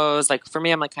your clothes? Like for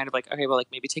me, I'm like kind of like, okay, well, like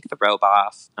maybe take the robe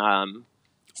off.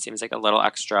 Seems like a little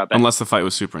extra. But unless the fight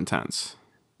was super intense.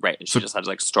 Right. And she just had to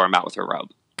like storm out with her robe.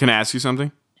 Can I ask you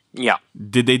something? Yeah.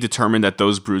 Did they determine that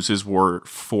those bruises were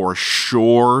for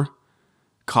sure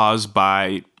caused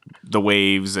by the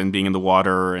waves and being in the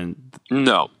water? And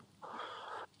no.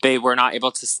 They were not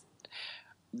able to.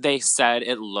 They said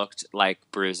it looked like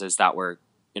bruises that were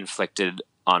inflicted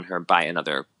on her by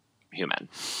another human.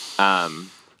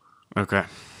 Okay.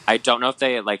 I don't know if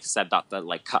they like said that the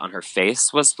like cut on her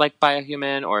face was like by a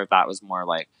human, or if that was more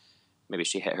like maybe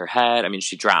she hit her head. I mean,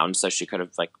 she drowned, so she could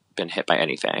have like been hit by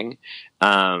anything.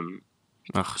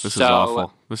 This is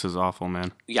awful. This is awful,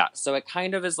 man. Yeah. So it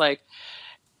kind of is like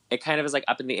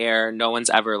up in the air. No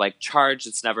one's ever like charged.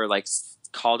 It's never like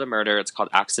called a murder. It's called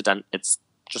accident. It's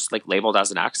just like labeled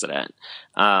as an accident.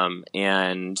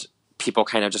 And people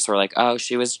kind of just were like, oh,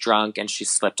 she was drunk and she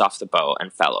slipped off the boat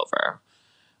and fell over.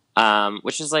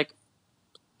 Which is like,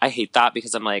 I hate that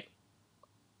because I'm like,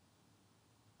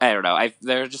 I don't know.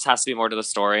 There just has to be more to the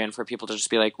story, and for people to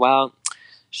just be like, well,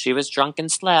 she was drunk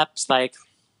and slept, like,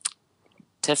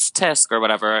 tisk tisk or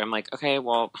whatever. I'm like, okay,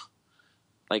 well,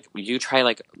 like, you try,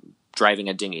 like, driving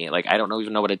a dinghy. Like, I don't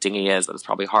even know what a dinghy is, but it's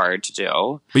probably hard to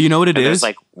do. But you know what it is? There's,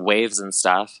 like, waves and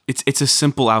stuff. It's a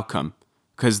simple outcome,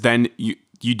 because then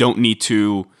you don't need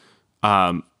to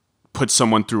put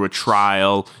someone through a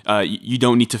trial. You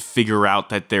don't need to figure out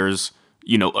that there's,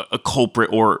 you know, a culprit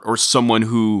or someone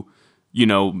who, you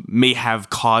know, may have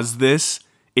caused this.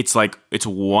 It's like, it's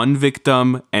one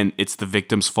victim and it's the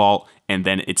victim's fault, and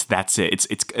then that's it.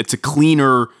 It's a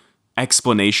cleaner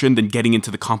explanation than getting into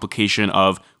the complication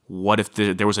of what if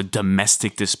there was a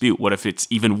domestic dispute? What if it's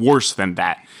even worse than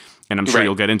that? And I'm sure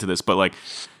you'll get into this, but like,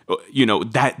 you know,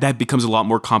 that becomes a lot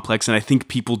more complex. And I think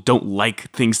people don't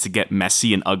like things to get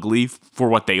messy and ugly for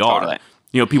what they are. Totally.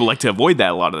 You know, people like to avoid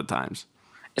that a lot of the times.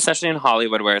 Especially in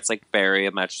Hollywood, where it's like very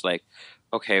much like,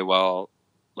 okay, well,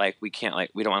 like we can't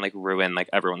like we don't want to like ruin like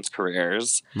everyone's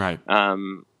careers, Right.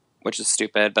 which is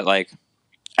stupid. But like,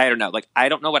 I don't know. Like, I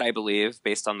don't know what I believe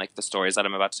based on like the stories that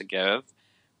I'm about to give,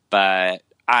 but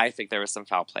I think there was some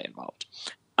foul play involved.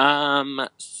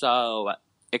 So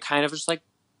it kind of just like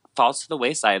falls to the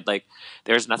wayside. Like,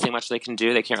 there's nothing much they can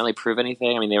do. They can't really prove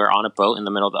anything. I mean, they were on a boat in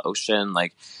the middle of the ocean.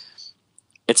 Like,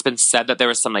 it's been said that there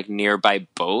was some like nearby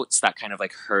boats that kind of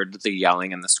like heard the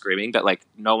yelling and the screaming, but like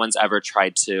no one's ever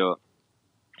tried to.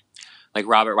 Like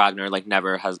Robert Wagner, like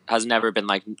never has never been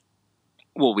like,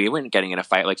 well, we weren't getting in a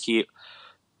fight. Like he,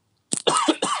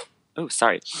 oh,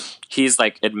 sorry, he's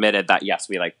like admitted that yes,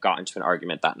 we like got into an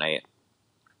argument that night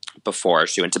before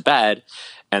she went to bed,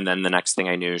 and then the next thing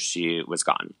I knew, she was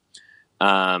gone.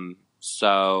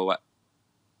 So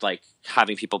like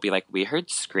having people be like, we heard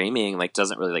screaming, like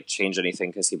doesn't really like change anything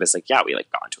because he was like, yeah, we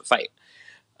like got into a fight.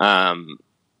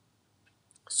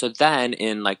 So then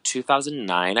in like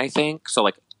 2009, I think, so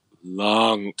like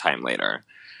long time later,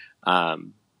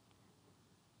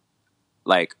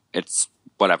 like it's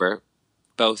whatever,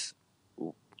 both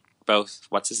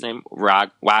what's his name,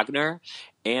 Wagner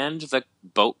and the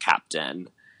boat captain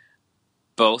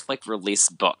both like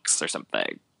released books or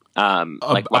something,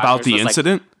 like about the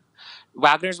incident.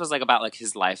 Wagner's was like about like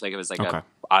his life, like it was like a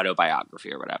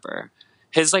autobiography or whatever.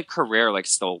 His like career like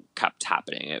still kept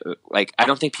happening. Like I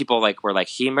don't think people like were like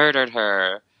he murdered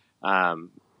her.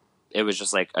 It was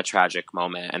just like a tragic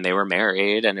moment, and they were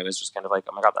married, and it was just kind of like,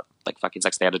 oh my god, that like fucking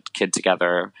sucks. They had a kid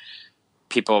together.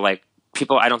 People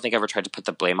I don't think ever tried to put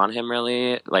the blame on him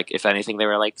really. Like if anything, they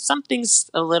were like something's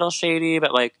a little shady,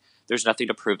 but like there's nothing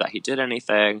to prove that he did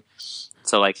anything.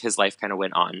 So like his life kind of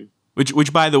went on.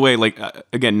 Which by the way, like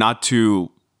again, not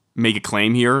to make a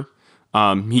claim here,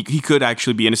 he could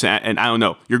actually be innocent, and I don't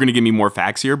know. You're going to give me more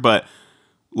facts here, but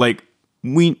like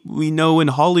we know in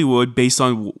Hollywood, based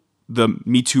on the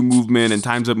Me Too movement and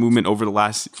Time's Up movement over the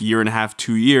last year and a half,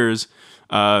 2 years,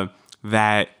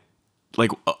 that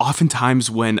like oftentimes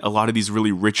when a lot of these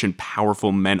really rich and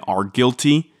powerful men are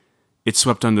guilty, it's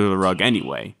swept under the rug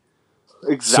anyway.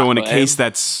 Exactly. So in a case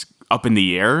that's up in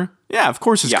the air, yeah, of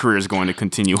course his career is going to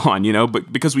continue on, you know,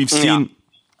 but because we've seen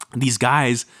these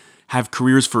guys have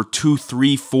careers for 2,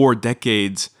 3, 4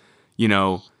 decades, you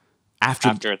know,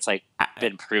 after it's like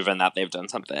been proven that they've done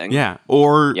something. Yeah.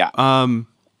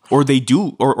 Or they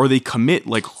do, or they commit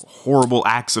like horrible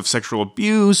acts of sexual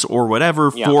abuse or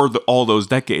whatever for all those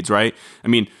decades, right? I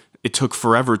mean, it took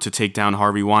forever to take down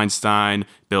Harvey Weinstein,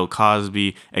 Bill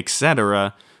Cosby,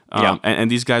 etc. And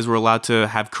these guys were allowed to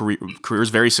have careers,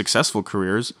 very successful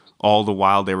careers, all the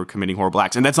while they were committing horrible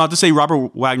acts. And that's not to say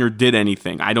Robert Wagner did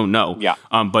anything. I don't know. Yeah.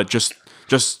 But just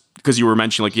because you were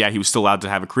mentioning, like, yeah, he was still allowed to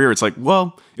have a career. It's like,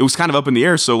 well, it was kind of up in the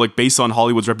air. So, like, based on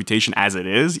Hollywood's reputation as it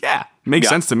is, it makes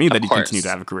sense to me that he continued to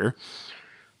have a career.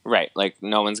 Right. Like,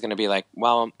 no one's going to be like,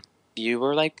 well, you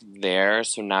were, like, there,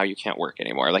 so now you can't work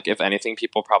anymore. Like, if anything,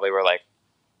 people probably were like,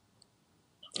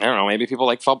 I don't know, maybe people,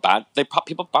 like, felt bad.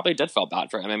 People probably did feel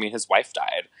bad for him. I mean, his wife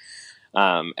died.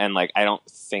 And, like, I don't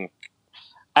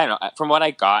know. From what I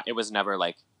got, it was never,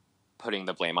 like, putting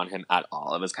the blame on him at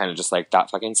all. It was kind of just like,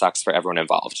 that fucking sucks for everyone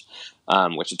involved,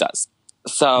 which it does.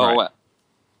 So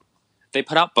they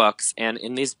put out books, and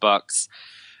in these books,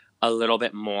 a little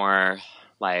bit more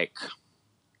like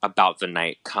about the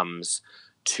night comes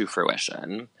to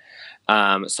fruition.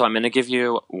 So I'm going to give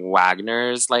you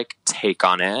Wagner's like take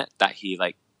on it that he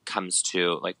like comes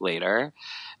to like later.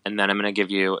 And then I'm going to give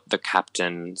you the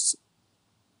captain's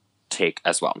take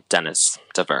as well. Dennis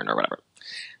Davern or whatever.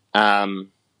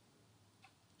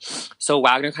 So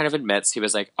Wagner kind of admits, he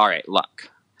was like, all right,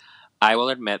 look, I will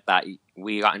admit that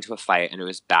we got into a fight and it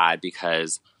was bad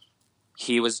because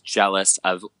he was jealous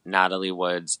of Natalie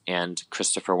Wood's and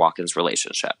Christopher Walken's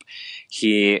relationship.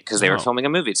 Because they were filming a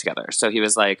movie together. So he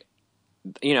was like,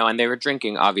 you know, and they were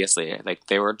drinking, obviously. Like,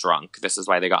 they were drunk. This is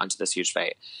why they got into this huge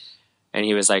fight. And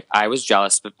he was like, I was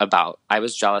jealous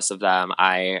of them.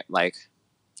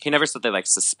 He never said they, like,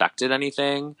 suspected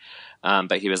anything.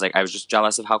 But he was like, I was just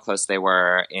jealous of how close they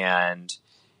were. And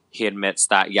he admits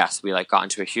that, yes, we, like, got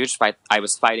into a huge fight. I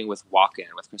was fighting with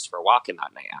Christopher Walken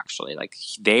that night, actually. Like,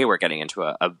 they were getting into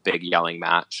a big yelling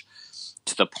match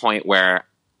to the point where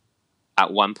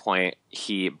at one point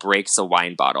he breaks a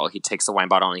wine bottle. He takes a wine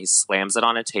bottle and he slams it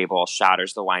on a table,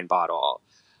 shatters the wine bottle,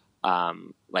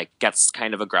 gets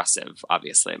kind of aggressive,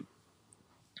 obviously.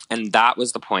 And that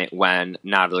was the point when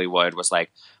Natalie Wood was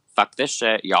like, fuck this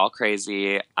shit. Y'all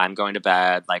crazy. I'm going to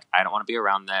bed. Like, I don't want to be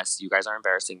around this. You guys are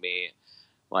embarrassing me.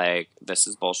 Like, this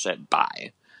is bullshit.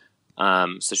 Bye.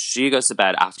 So she goes to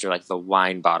bed after, like, the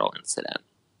wine bottle incident.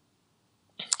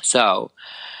 So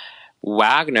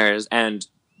Wagner's, and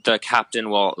the captain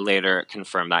will later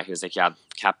confirm that. He was like, yeah,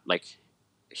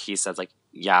 he says, like,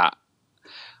 yeah,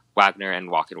 Wagner and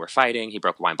Walken were fighting. He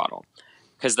broke a wine bottle.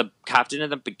 Because the captain in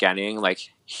the beginning,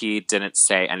 like, he didn't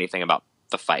say anything about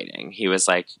the fighting. He was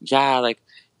like, yeah, like,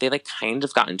 they, like, kind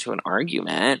of got into an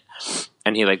argument.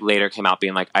 And he, like, later came out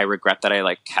being like, I regret that I,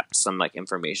 like, kept some, like,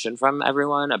 information from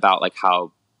everyone about, like,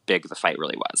 how big the fight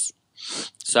really was.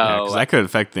 So, because that could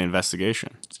affect the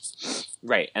investigation.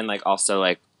 Right. And, like, also,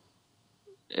 like,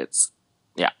 it's,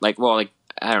 yeah, like, well, like,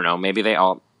 I don't know, maybe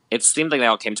it seemed like they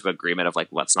all came to agreement of, like,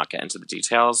 let's not get into the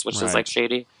details, which is, like,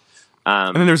 shady.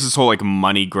 And then there's this whole, like,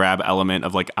 money grab element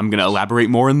of, like, I'm going to elaborate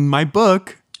more in my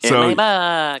book. In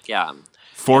my book, yeah.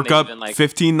 Fork up like,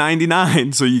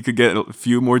 $15.99 so you could get a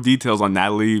few more details on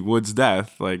Natalie Wood's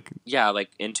death. Like, yeah,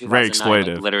 like in 2009, very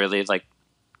exploitive. Like, literally like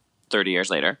 30 years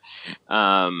later.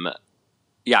 Yeah,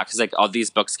 because like all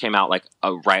these books came out like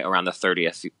right around the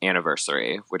 30th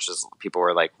anniversary, which is people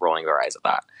were like rolling their eyes at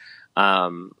that.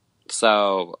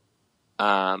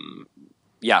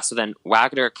 Yeah, so then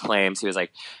Wagner claims he was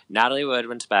like, Natalie Wood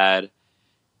went to bed,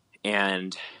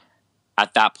 and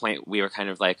at that point, we were kind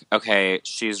of like, okay,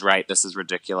 she's right. This is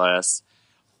ridiculous.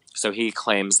 So he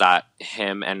claims that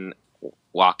him and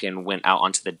Walken went out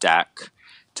onto the deck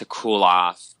to cool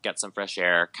off, get some fresh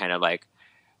air, kind of like,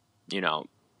 you know,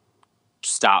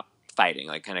 stop fighting,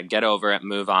 like kind of get over it,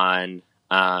 move on.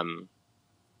 Walken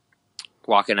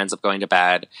ends up going to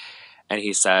bed, and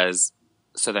he says,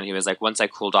 so then he was like, once I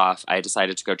cooled off, I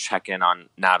decided to go check in on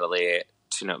Natalie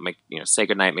to say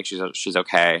goodnight, make sure she's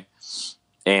okay.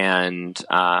 And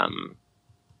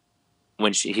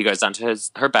when he goes down to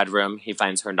her bedroom, he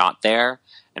finds her not there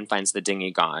and finds the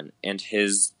dinghy gone. And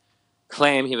his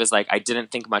claim, he was like, I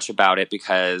didn't think much about it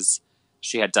because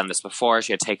she had done this before.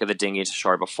 She had taken the dinghy to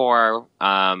shore before.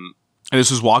 And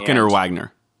this was Walken or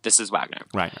Wagner? This is Wagner.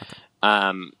 Right. Okay.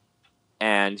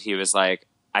 And he was like,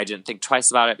 I didn't think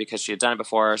twice about it because she had done it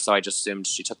before. So I just assumed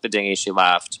she took the dinghy, she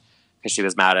left because she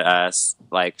was mad at us.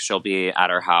 Like, she'll be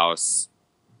at our house.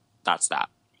 That's that.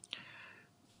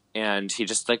 And he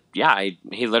just like, yeah,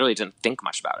 he literally didn't think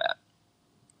much about it.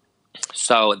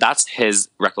 So that's his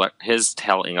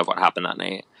telling of what happened that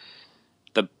night.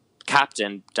 The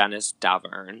captain, Dennis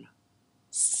Davern,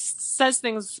 says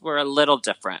things were a little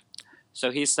different.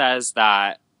 So he says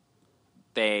that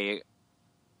the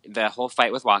whole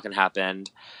fight with Walken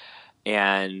happened,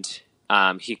 and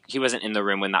he wasn't in the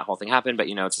room when that whole thing happened, but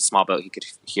it's a small boat, he could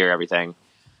hear everything.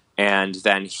 And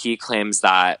then he claims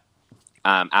that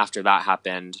after that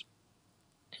happened,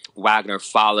 Wagner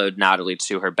followed Natalie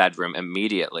to her bedroom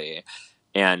immediately,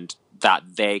 and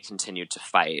that they continued to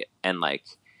fight. And like,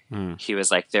 he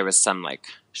was like, there was some like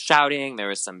shouting, there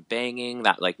was some banging,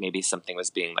 that like maybe something was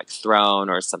being like thrown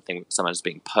or someone was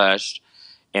being pushed.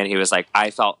 And he was like,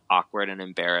 I felt awkward and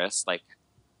embarrassed, like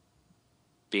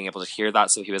being able to hear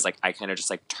that. So he was like, I kind of just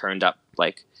like turned up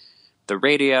like the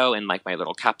radio in like my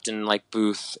little captain like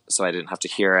booth so I didn't have to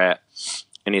hear it.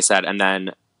 And he said, and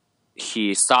then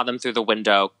he saw them through the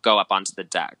window go up onto the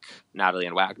deck, Natalie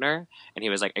and Wagner. And he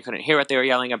was like, I couldn't hear what they were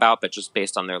yelling about, but just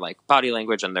based on their like body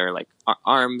language and their like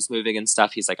arms moving and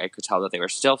stuff, he's like, I could tell that they were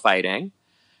still fighting.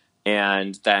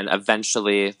 And then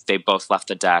eventually they both left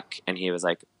the deck, and he was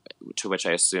like, to which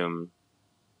I assume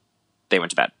they went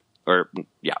to bed, or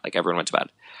yeah, like everyone went to bed.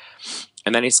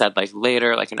 And then he said like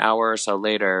later, like an hour or so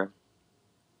later,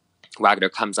 Wagner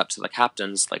comes up to the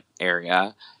captain's like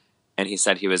area, and he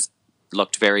said he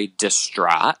looked very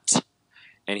distraught,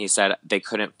 and he said they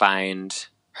couldn't find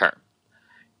her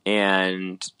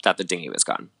and that the dinghy was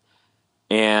gone.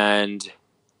 And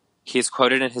he's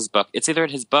quoted in his book. It's either in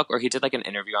his book or he did like an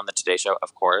interview on the Today Show,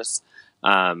 of course.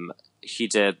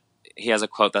 He has a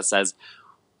quote that says,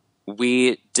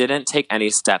 "We didn't take any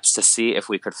steps to see if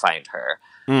we could find her.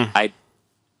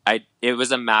 It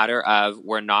was a matter of,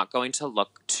 we're not going to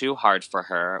look too hard for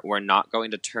her. We're not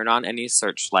going to turn on any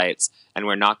searchlights, and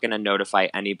we're not going to notify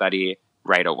anybody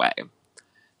right away."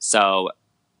 So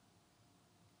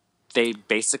they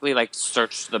basically like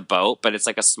searched the boat, but it's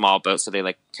like a small boat. So they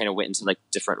like kind of went into like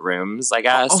different rooms, I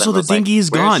guess. Also, the dinghy is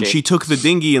gone. She took the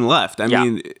dinghy and left. I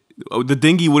mean, the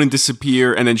dinghy wouldn't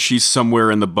disappear, and then she's somewhere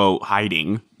in the boat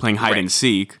hiding, playing hide and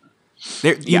seek.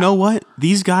 You know what?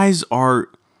 These guys are,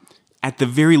 at the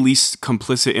very least,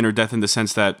 complicit in her death, in the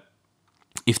sense that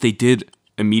if they did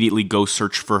immediately go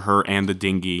search for her and the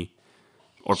dinghy,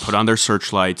 or put on their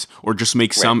searchlights, or just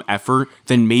make some effort,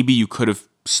 then maybe you could have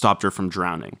stopped her from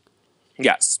drowning.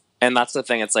 Yes. And that's the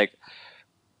thing. It's like,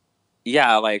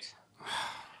 yeah, like,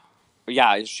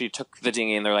 yeah, she took the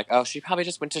dinghy and they're like, oh, she probably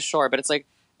just went to shore. But it's like,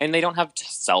 and they don't have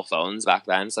cell phones back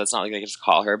then, so it's not like they could just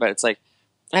call her. But it's like,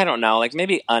 I don't know, like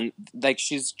maybe like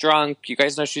she's drunk. You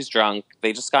guys know she's drunk.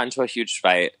 They just got into a huge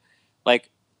fight. Like,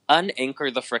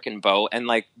 unanchor the frickin' boat and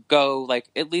like go, like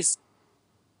at least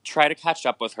try to catch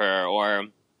up with her, or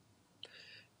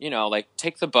like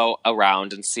take the boat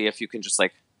around and see if you can just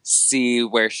like see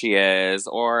where she is,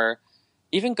 or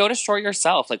even go to shore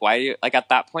yourself. Like, why do you, like, at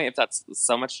that point, if that's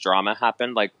so much drama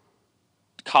happened, like,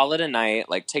 call it a night,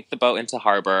 like, take the boat into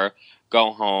harbor,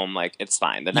 go home, like, it's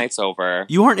fine. The night's over.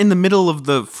 You aren't in the middle of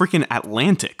the freaking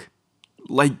Atlantic.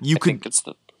 Like, you could...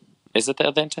 Is it the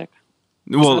Atlantic?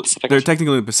 Well, they're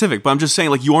technically in the Pacific, but I'm just saying,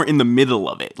 like, you aren't in the middle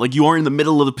of it. Like, you aren't in the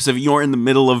middle of the Pacific, you aren't in the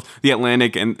middle of the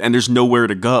Atlantic, and there's nowhere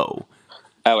to go.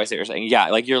 Oh, I see what you're saying. Yeah,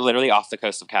 like, you're literally off the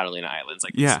coast of Catalina Islands.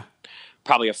 Like, yeah.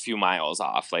 Probably a few miles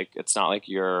off. Like, it's not like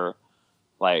you're,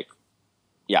 like,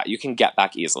 yeah, you can get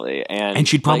back easily. And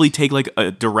she'd probably take, like,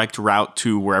 a direct route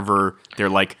to wherever their,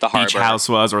 like, the beach house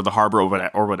was, or the harbor,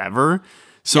 or whatever.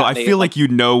 So yeah, I feel like you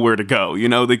know where to go,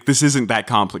 like, this isn't that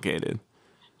complicated.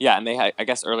 Yeah, and they had, I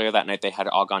guess earlier that night, they had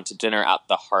all gone to dinner at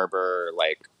the harbor,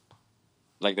 like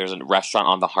there's a restaurant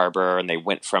on the harbor, and they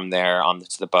went from there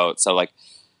to the boat. So, like,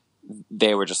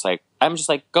 they were just like, I'm just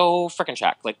like, go frickin'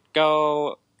 check. Like,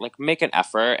 go... like, make an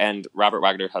effort. And Robert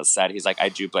Wagner has said, he's like, I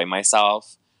do blame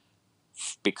myself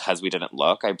because we didn't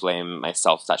look. I blame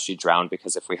myself that she drowned,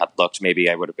 because if we had looked, maybe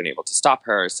I would have been able to stop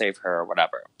her or save her or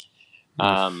whatever.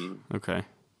 Okay.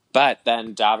 But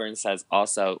then Davern says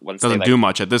also, once doesn't do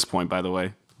much at this point, by the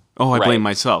way. Oh, I blame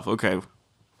myself. Okay.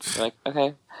 Like,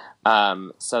 okay.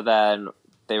 So then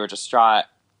they were distraught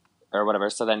or whatever.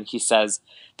 So then he says,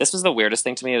 this was the weirdest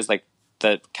thing to me, is like,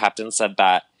 the captain said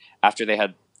that after they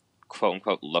had quote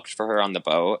unquote looked for her on the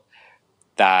boat,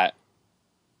 that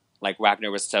like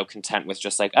Wagner was so content with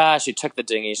just like, she took the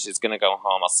dinghy, she's gonna go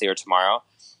home, I'll see her tomorrow,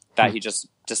 that he just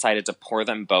decided to pour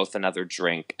them both another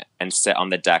drink and sit on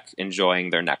the deck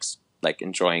enjoying their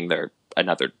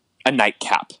a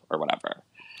nightcap or whatever.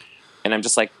 And I'm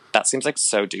just like, that seems like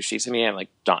so douchey to me. I'm like,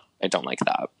 I don't like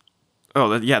that.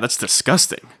 Oh, that's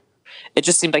disgusting. It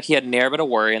just seemed like he had never been a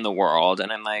worry in the world,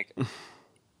 and I'm like,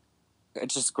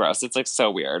 it's just gross. It's like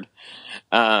so weird.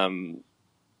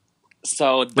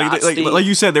 So that's like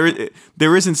you said,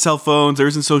 there isn't cell phones, there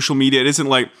isn't social media. It isn't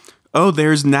like, oh,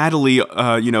 there's Natalie,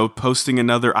 posting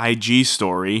another IG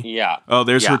story. Yeah. Oh,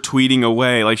 there's her tweeting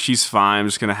away like she's fine. I'm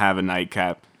just gonna have a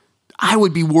nightcap. I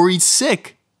would be worried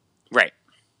sick. Right.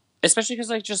 Especially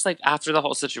because just after the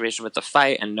whole situation with the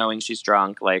fight and knowing she's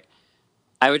drunk, like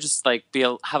I would just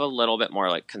have a little bit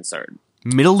more concern.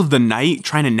 Middle of the night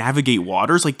trying to navigate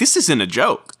waters, like this isn't a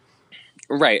joke.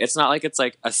 Right. It's not like it's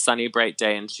a sunny bright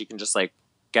day and she can just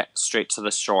get straight to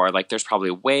the shore. Like there's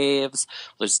probably waves.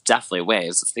 There's definitely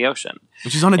waves. It's the ocean.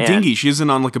 And she's on a dinghy. She isn't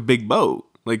on a big boat.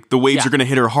 Like the waves are going to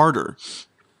hit her harder.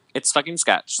 It's fucking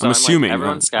sketch. So I'm assuming.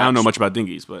 Everyone's sketch. I don't know much about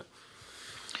dinghies, but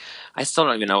I still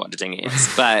don't even know what a dinghy is.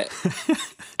 But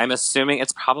I'm assuming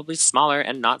it's probably smaller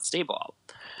and not stable.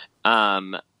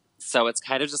 So it's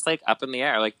kind of just up in the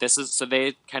air. So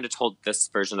they kind of told this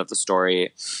version of the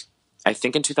story, I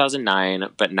think in 2009,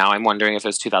 but now I'm wondering if it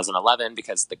was 2011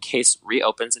 because the case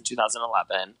reopens in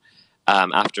 2011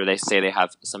 after they say they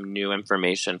have some new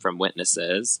information from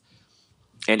witnesses.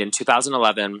 And in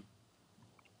 2011,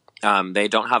 they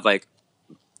don't have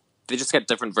they just get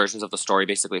different versions of the story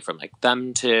basically from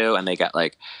them two, and they get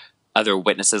other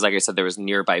witnesses. Like I said, there was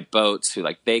nearby boats who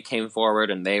they came forward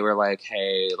and they were like,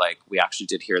 hey, we actually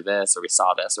did hear this or we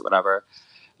saw this or whatever.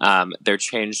 They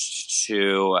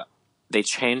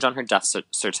changed on her death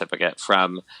certificate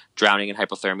from drowning and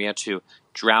hypothermia to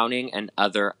drowning and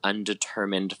other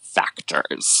undetermined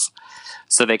factors.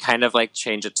 So they kind of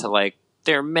change it to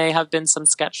there may have been some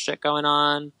sketch shit going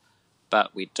on,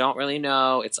 but we don't really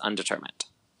know. It's undetermined.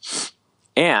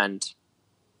 And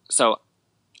so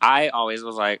I always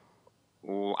was I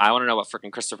want to know what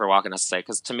freaking Christopher Walken has to say.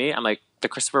 Because to me, I'm the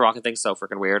Christopher Walken thing's so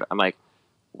freaking weird. I'm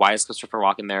why is Christopher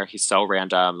Walken there? He's so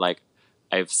random.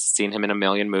 I've seen him in a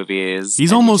million movies.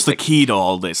 He's almost the key to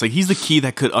all this. He's the key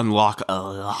that could unlock a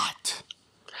lot.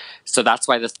 So that's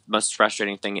why the most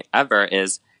frustrating thing ever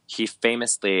is he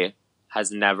famously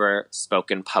has never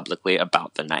spoken publicly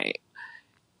about the night.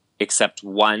 Except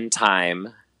one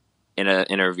time in an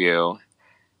interview,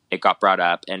 it got brought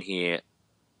up and he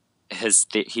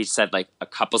said a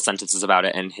couple sentences about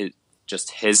it, and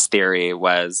his theory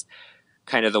was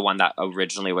kind of the one that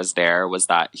originally was there, was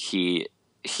that he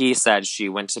said she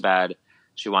went to bed,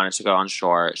 she wanted to go on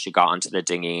shore, she got onto the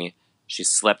dinghy, She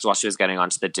slipped while she was getting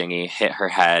onto the dinghy, hit her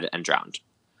head, and drowned.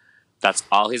 That's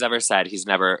all he's ever said. He's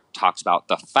never talked about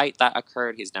the fight that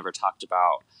occurred. He's never talked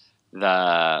about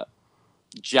the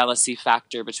jealousy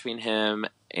factor between him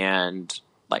and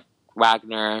like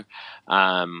Wagner.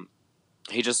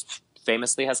 He just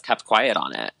famously has kept quiet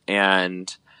on it.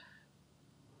 And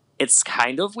it's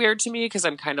kind of weird to me because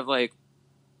I'm kind of like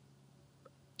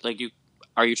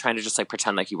are you trying to just like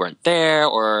pretend like you weren't there?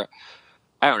 Or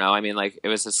I don't know. I mean, like, it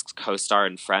was his co-star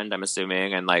and friend, I'm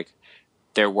assuming. And like,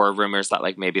 there were rumors that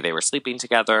like maybe they were sleeping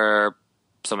together.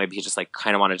 So maybe he just like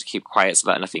kind of wanted to keep quiet so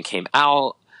that nothing came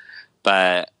out.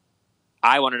 But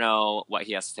I want to know what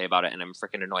he has to say about it. And I'm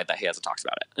freaking annoyed that he hasn't talked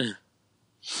about it.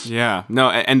 Yeah. No,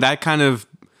 and that kind of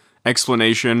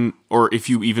explanation, or if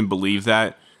you even believe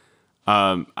that,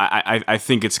 I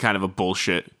think it's kind of a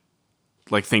bullshit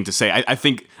like thing to say. I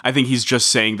think he's just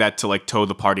saying that to like toe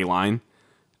the party line,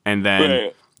 and then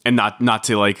Right. and not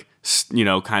to like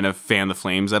kind of fan the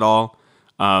flames at all,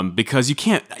 because you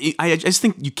can't. I just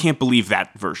think you can't believe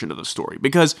that version of the story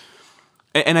because,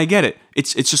 and I get it.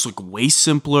 It's just like way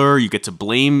simpler. You get to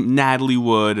blame Natalie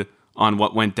Wood on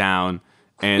what went down,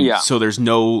 and so there's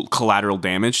no collateral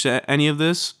damage to any of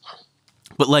this.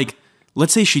 But like,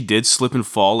 let's say she did slip and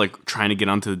fall, like trying to get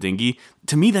onto the dinghy.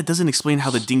 To me, that doesn't explain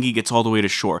how the dinghy gets all the way to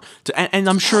shore. And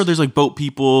I'm sure there's like boat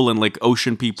people and like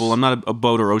ocean people. I'm not a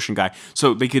boat or ocean guy.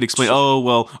 So they could explain, oh,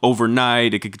 well,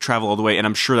 overnight it could travel all the way. And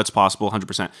I'm sure that's possible,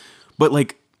 100%. But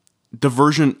like the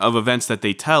version of events that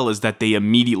they tell is that they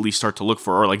immediately start to look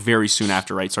for her, or like very soon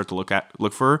after, right, start to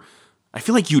look for her. I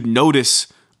feel like you'd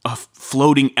notice a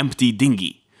floating empty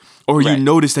dinghy. Or you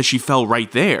notice that she fell right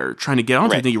there, trying to get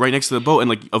onto the dinghy right next to the boat, and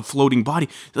like a floating body.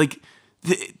 Like,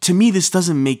 to me, this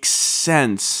doesn't make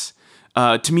sense.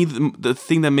 To me, the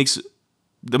thing that makes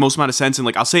the most amount of sense, and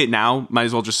like I'll say it now, might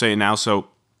as well just say it now. So,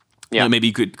 maybe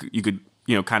you could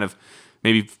kind of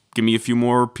maybe give me a few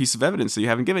more pieces of evidence that you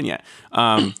haven't given yet.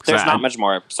 There's not much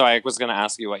more. So I was going to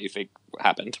ask you what you think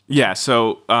happened. Yeah.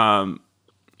 So,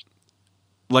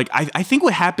 like I think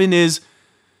what happened is,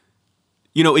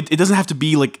 it doesn't have to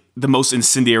be like the most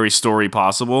incendiary story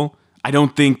possible. I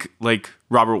don't think like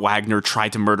Robert Wagner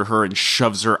tried to murder her and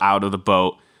shoves her out of the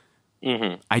boat.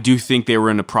 Mm-hmm. I do think they were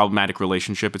in a problematic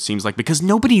relationship, it seems like, because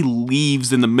nobody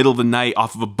leaves in the middle of the night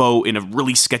off of a boat in a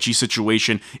really sketchy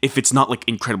situation if it's not like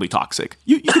incredibly toxic.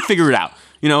 You can figure it out.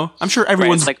 I'm sure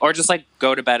everyone's like, or just like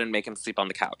go to bed and make him sleep on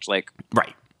the couch. Like,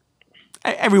 right.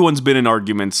 Everyone's been in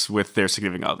arguments with their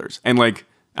significant others. And like,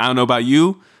 I don't know about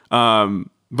you,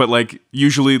 but like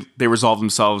usually they resolve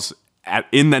themselves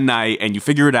in the night, and you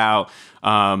figure it out.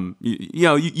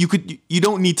 You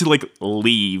don't need to like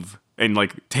leave and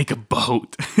like take a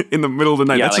boat in the middle of the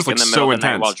night. Yeah, That's just like in the so middle of the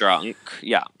intense. night while drunk.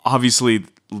 Yeah. Obviously,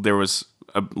 there was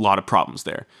a lot of problems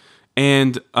there,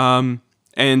 and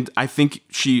I think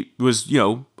she was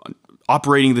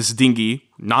operating this dinghy,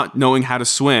 not knowing how to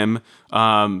swim,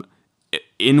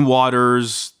 in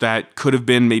waters that could have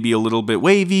been maybe a little bit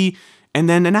wavy. And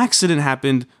then an accident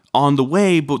happened on the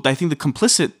way, but I think the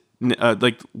complicit,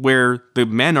 like where the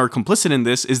men are complicit in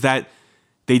this, is that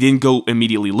they didn't go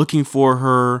immediately looking for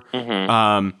her.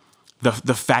 Mm-hmm.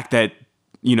 The fact that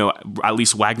at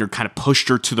least Wagner kind of pushed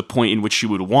her to the point in which she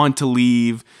would want to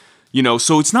leave.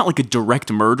 So it's not like a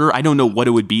direct murder. I don't know what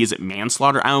it would be. Is it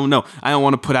manslaughter? I don't know. I don't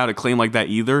want to put out a claim like that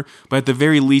either. But at the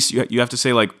very least, you have to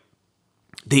say like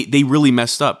they really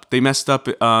messed up. They messed up.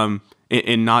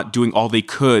 In not doing all they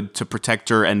could to protect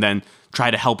her and then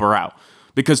try to help her out.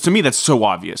 Because to me, that's so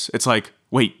obvious. It's like,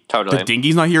 wait, totally. The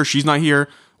dinghy's not here, she's not here.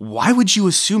 Why would you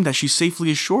assume that she's safely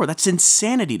ashore? That's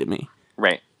insanity to me.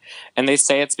 Right. And they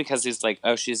say it's because he's like,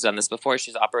 oh, she's done this before.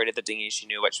 She's operated the dinghy. She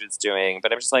knew what she was doing.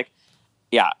 But I'm just like,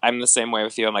 yeah, I'm the same way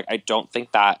with you. I'm like, I don't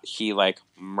think that he like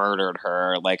murdered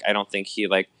her. Like, I don't think he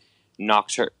like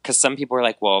knocked her. Because some people are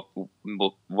like, well,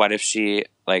 what if she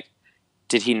like,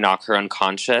 did he knock her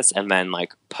unconscious and then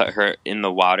like put her in the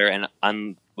water and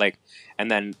and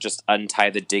then just untie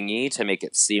the dinghy to make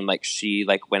it seem like she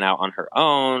like went out on her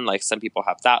own? Like some people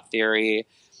have that theory.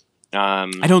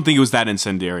 I don't think it was that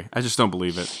incendiary. I just don't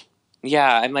believe it.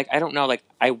 Yeah, I'm like, I don't know. Like,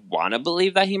 I want to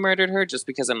believe that he murdered her just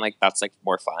because I'm like, that's like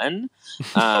more fun.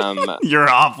 You're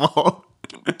awful.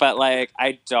 But like,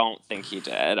 I don't think he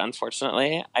did,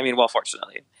 unfortunately. I mean, well,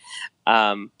 fortunately.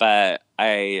 But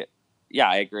I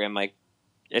agree. I'm like,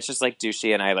 it's just like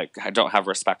douchey, and I don't have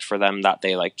respect for them that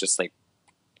they like just like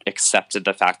accepted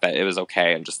the fact that it was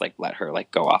okay and just like let her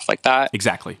like go off like that.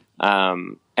 Exactly.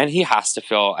 And he has to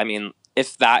feel, I mean,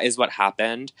 if that is what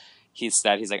happened, he's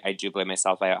like, I do blame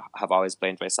myself. I have always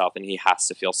blamed myself, and he has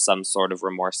to feel some sort of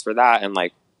remorse for that, and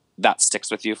like that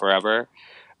sticks with you forever.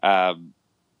 But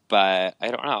but I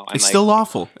don't know. It's still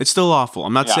awful. It's still awful.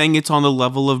 I'm not saying it's on the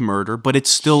level of murder, but it's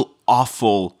still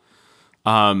awful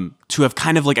to have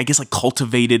kind of like, I guess, like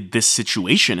cultivated this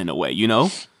situation in a way, you know?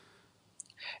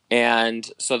 And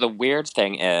so the weird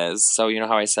thing is, so you know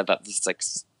how I said that this like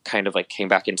kind of like came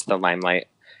back into the limelight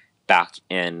back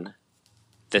in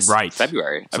this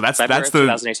February. So that's February the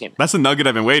 2018. That's the nugget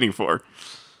I've been waiting for.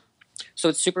 So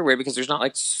it's super weird because there's not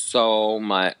like so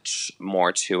much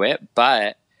more to it,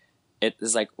 but it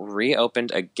is like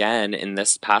reopened again in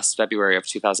this past February of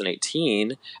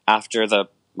 2018 after the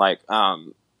like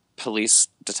police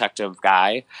detective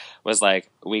guy was like,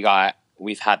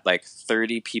 we've had like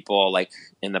 30 people like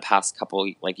in the past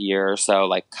couple like year or so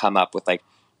like come up with like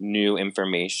new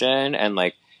information and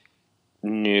like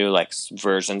new like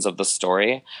versions of the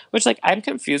story, which like I'm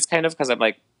confused kind of because I'm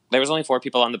like, there was only 4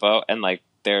 people on the boat and like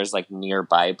there's like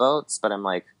nearby boats, but I'm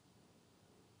like,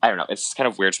 I don't know, it's just kind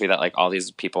of weird to me that like all these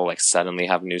people like suddenly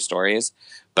have new stories.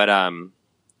 But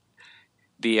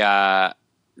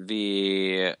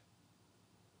the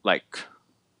like,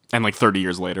 and like 30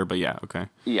 years later, but yeah, okay,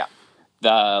 yeah,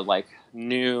 the like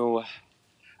new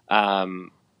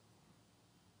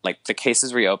like the case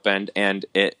is reopened and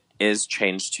it is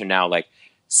changed to now like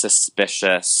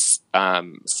suspicious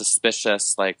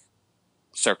like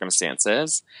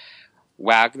circumstances.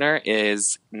 Wagner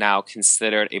is now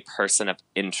considered a person of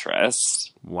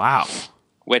interest. Wow.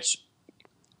 Which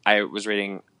I was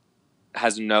reading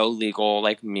has no legal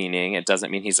like meaning. It doesn't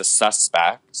mean he's a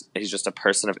suspect. He's just a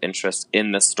person of interest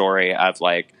in the story of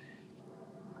like.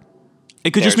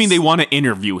 It could just mean they want to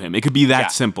interview him. It could be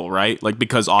that simple, right? Like,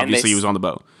 because obviously he was on the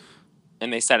boat.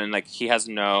 And they said, and like, he has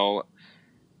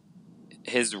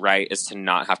his right is to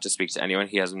not have to speak to anyone.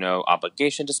 He has no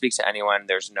obligation to speak to anyone.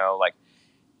 There's no like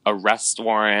arrest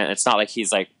warrant. It's not like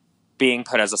he's like being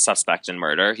put as a suspect in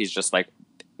murder. He's just like,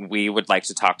 we would like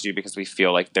to talk to you because we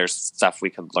feel like there's stuff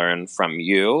we could learn from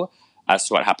you as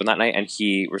to what happened that night. And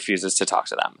he refuses to talk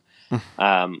to them,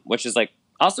 which is like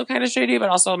also kind of shady, but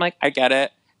also I'm like, I get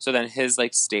it. So then his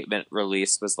like statement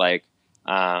release was like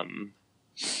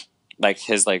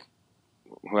his like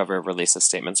whoever releases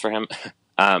statements for him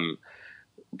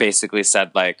basically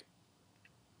said like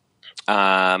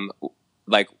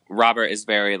Robert is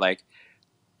very like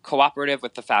cooperative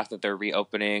with the fact that they're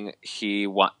reopening.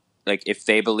 Like if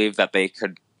they believe that they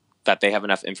have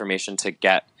enough information to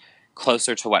get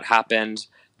closer to what happened,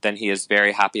 then he is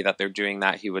very happy that they're doing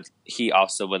that. He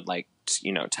also would like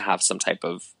to have some type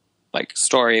of like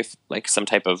story, like some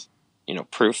type of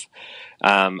proof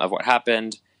of what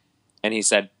happened. And he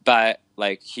said, but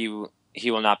like he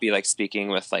will not be like speaking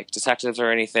with like detectives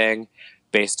or anything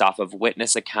based off of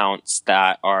witness accounts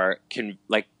that are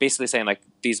like basically saying like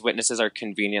these witnesses are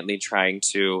conveniently trying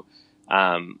to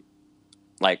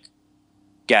like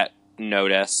get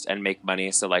noticed and make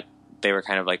money. So like they were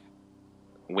kind of like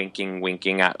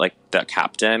winking at like the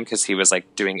captain because he was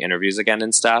like doing interviews again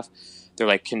and stuff. They're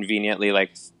like conveniently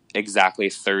like exactly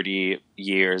 30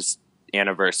 years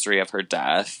anniversary of her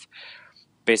death.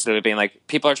 Basically being like,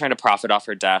 people are trying to profit off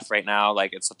her death right now.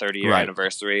 Like it's a 30-year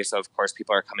anniversary. So of course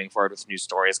people are coming forward with new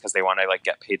stories because they want to like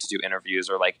get paid to do interviews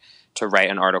or like to write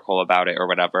an article about it or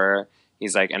whatever.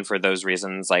 He's like, and for those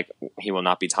reasons, like he will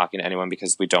not be talking to anyone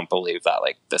because we don't believe that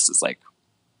like this is like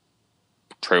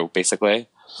true, basically.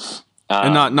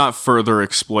 And not further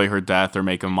exploit her death or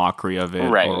make a mockery of it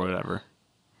or whatever.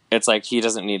 It's like, he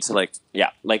doesn't need to like,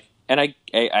 like, and I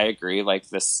agree. Like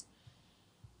this,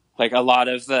 like a lot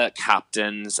of the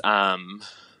captain's,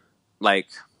 like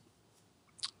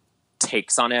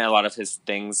takes on it, a lot of his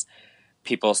things,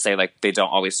 people say like they don't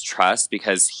always trust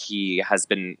because he has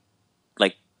been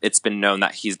like, it's been known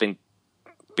that he's been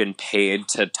paid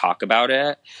to talk about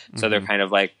it. So they're kind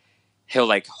of like, he'll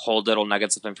like hold little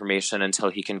nuggets of information until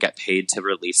he can get paid to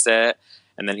release it.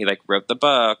 And then he like wrote the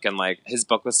book, and like his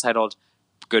book was titled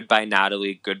Goodbye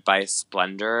Natalie, Goodbye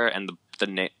Splendor, and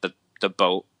the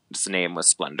boat's name was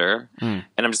Splendor. And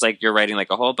I'm just like, you're writing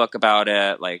like a whole book about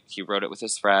it. Like he wrote it with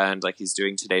his friend, like he's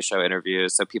doing Today Show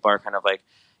interviews. So people are kind of like,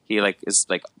 he like is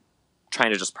like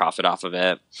trying to just profit off of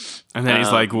it. And then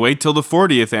he's like, wait till the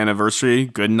 40th anniversary.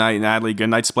 Good night, Natalie. Good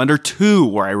night, Splendor 2,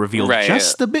 where I reveal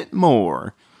just a bit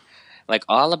more. Like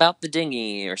all about the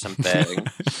dinghy or something.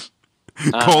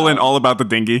 All about the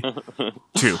dinghy.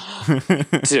 2.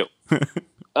 2.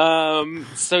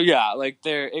 So yeah, like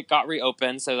it got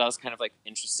reopened. So that was kind of like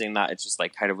interesting that it just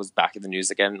like kind of was back in the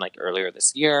news again, like earlier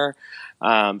this year.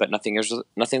 But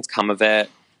nothing's come of it.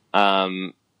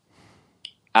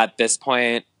 At this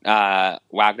point,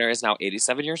 Wagner is now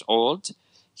 87 years old.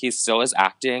 He still is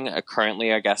acting.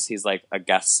 Currently, I guess he's like a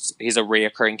guest. He's a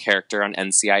reoccurring character on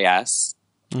NCIS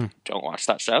Don't watch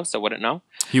that show, so wouldn't know.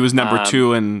 He was number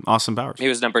 2 in Austin Powers. He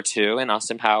was number 2 in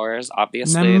Austin Powers,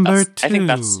 obviously. Number 2. I think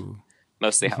that's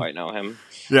mostly how I know him.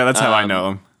 Yeah, that's how I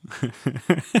know him.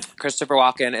 Christopher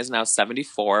Walken is now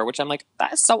 74, which I'm like,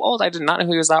 that is so old. I did not know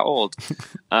he was that old.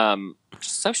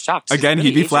 Just so shocked. Again,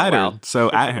 he'd be flattered.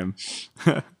 So at him.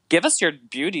 Give us your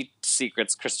beauty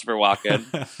secrets, Christopher Walken.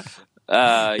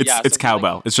 It's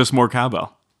cowbell. Like, it's just more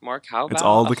cowbell. More cowbell? It's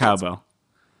all the cowbell.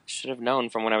 Should have known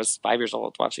from when I was 5 years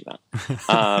old watching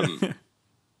that.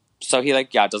 So he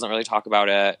doesn't really talk about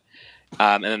it.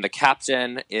 And then the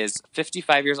captain is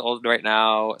 55 years old right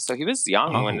now. So he was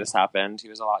young when this happened. He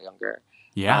was a lot younger.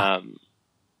 Yeah.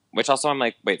 Which also I'm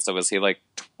like, wait, so was he like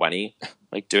 20,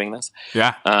 like doing this?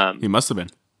 Yeah. He must have been.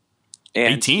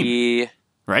 And 18.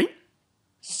 Right?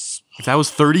 That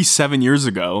was 37 years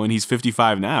ago, and he's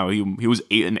 55 now. He was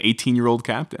an 18-year-old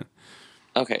captain.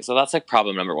 Okay, so that's like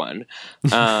problem number 1.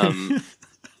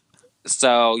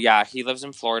 So yeah, he lives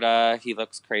in Florida. He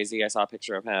looks crazy. I saw a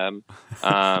picture of him.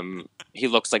 He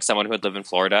looks like someone who would live in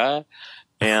Florida,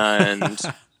 and he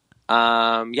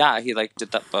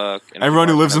did that book. Everyone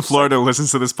who lives in Florida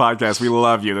listens to this podcast. We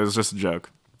love you. That was just a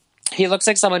joke. He looks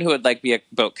like someone who would be a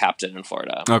boat captain in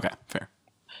Florida. Okay, fair.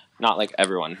 Not like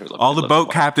everyone who lives. All the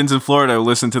boat captains in Florida who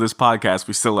listen to this podcast.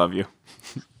 We still love you.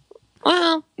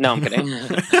 Well, no, I'm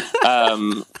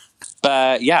kidding.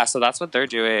 But yeah, so that's what they're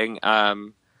doing.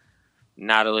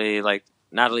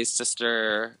 Natalie's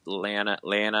sister,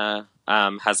 Lana,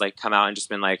 has come out and just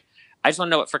been like, I just want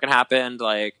to know what freaking happened.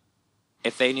 Like,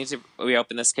 if they need to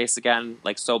reopen this case again,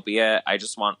 so be it. I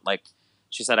just want,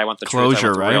 she said, I want the closure, truth, I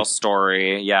want the right? real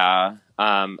story. Yeah.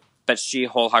 But she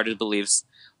wholeheartedly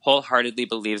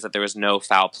believes that there was no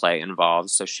foul play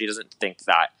involved. So she doesn't think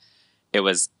that it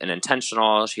was an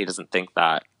intentional. She doesn't think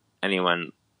that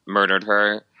anyone murdered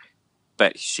her,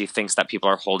 but she thinks that people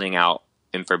are holding out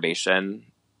information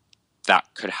that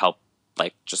could help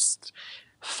just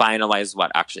finalize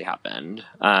what actually happened.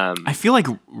 I feel like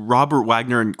Robert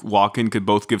Wagner and Walken could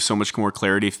both give so much more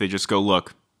clarity if they just go,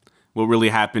 look, what really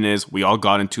happened is we all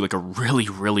got into a really,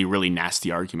 really, really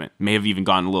nasty argument. May have even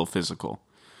gotten a little physical.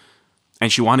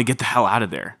 And she wanted to get the hell out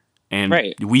of there. And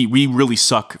we really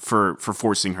suck for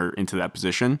forcing her into that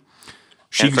position.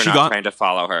 She got trying to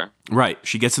follow her. Right.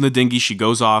 She gets in the dinghy. She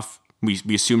goes off. We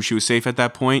assume she was safe at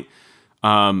that point.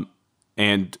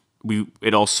 And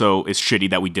it also is shitty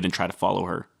that we didn't try to follow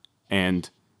her and,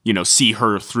 see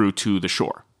her through to the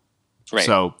shore. Right.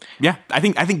 So, yeah, I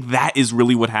think that is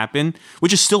really what happened,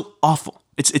 which is still awful.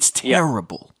 It's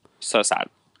terrible. Yeah. So sad.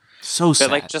 So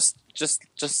sad. But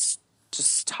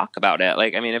just talk about it.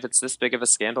 If it's this big of a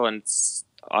scandal and it's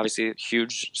obviously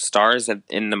huge stars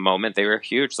in the moment, they were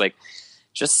huge.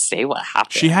 Just say what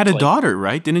happened. She had a daughter,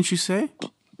 right? Didn't you say?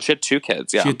 She had 2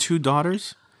 kids, yeah. She had 2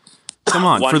 daughters? Come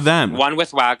on, for them. One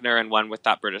with Wagner and one with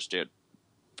that British dude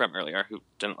from earlier who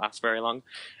didn't last very long.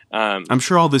 I'm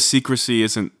sure all this secrecy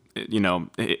isn't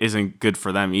good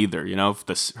for them either.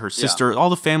 Her sister, all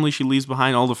the family she leaves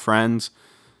behind, all the friends.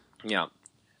 Yeah.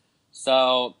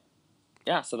 So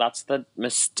that's the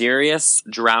mysterious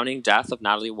drowning death of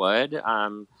Natalie Wood.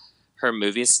 Her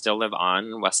movies still live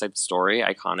on. West Side Story,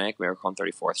 iconic. Miracle on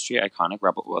 34th Street, iconic.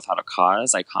 Rebel Without a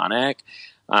Cause, iconic.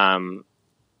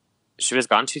 She was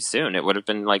gone too soon. It would have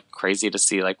been crazy to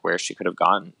see where she could have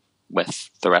gone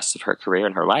with the rest of her career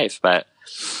and her life. But,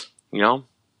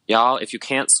 y'all, if you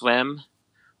can't swim,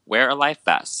 wear a life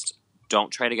vest. Don't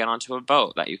try to get onto a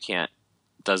boat that you can't.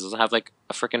 Doesn't have a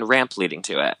freaking ramp leading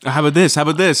to it. How about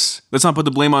this? Let's not put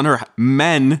the blame on her.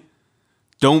 Men,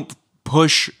 don't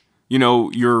push,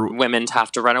 your women to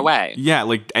have to run away. Yeah,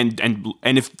 and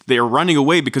if they're running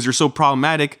away because you're so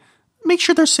problematic, make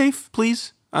sure they're safe,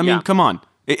 please. I mean, come on.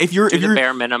 If you're the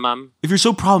bare minimum. If you're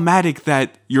so problematic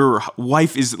that your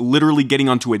wife is literally getting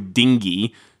onto a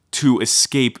dinghy to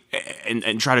escape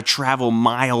and try to travel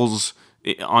miles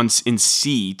in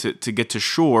sea to get to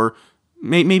shore,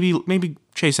 maybe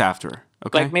chase after her.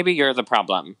 Okay, maybe you're the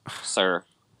problem, sir.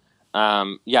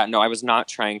 I was not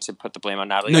trying to put the blame on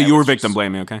Natalie. No, you were victim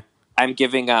blaming. Okay, I'm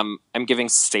giving a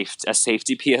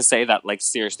safety PSA that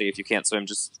seriously, if you can't swim,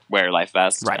 just wear a life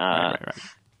vest. Right.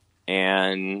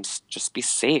 And just be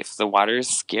safe. The water is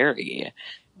scary.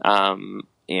 And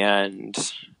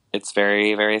it's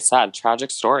very, very sad. Tragic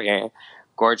story.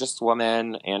 Gorgeous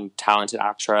woman and talented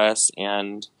actress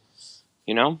and,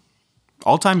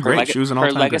 all-time great. She was an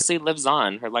all-time Her legacy lives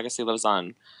on. Her legacy lives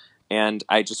on. And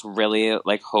I just really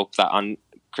hope that on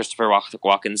Christopher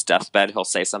Walken's deathbed he'll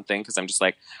say something, because I'm just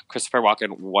Christopher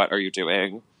Walken, what are you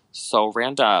doing? So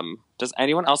random. Does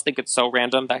anyone else think it's so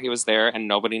random that he was there and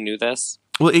nobody knew this?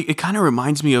 Well, it kind of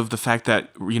reminds me of the fact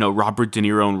that, Robert De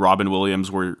Niro and Robin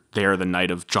Williams were there the night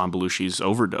of John Belushi's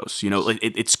overdose.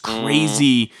 It's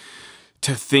crazy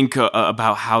to think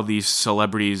about how these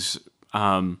celebrities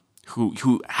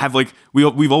who have, like,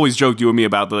 we've always joked, you and me,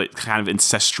 about the kind of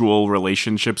incestual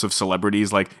relationships of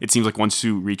celebrities. Like, it seems like once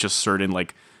you reach a certain,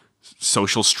 like,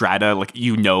 social strata, like,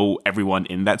 everyone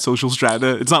in that social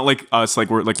strata. It's not like us, like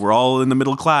we're all in the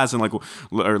middle class and, like,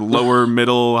 or lower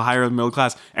middle, higher middle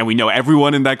class, and we know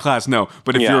everyone in that class. No,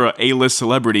 but if you're an A-list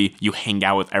celebrity, you hang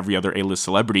out with every other A-list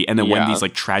celebrity, and then when these,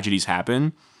 like, tragedies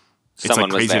happen, it's like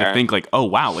crazy to think, like, oh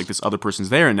wow, like, this other person's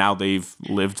there, and now they've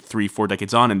lived 3-4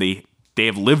 decades on, and they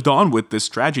have lived on with this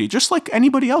tragedy, just like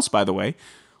anybody else. By the way,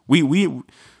 we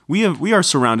are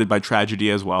surrounded by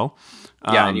tragedy as well.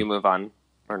 And you move on.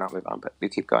 Or not move on, but we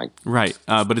keep going. Right.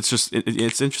 But it's just,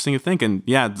 it's interesting to think. And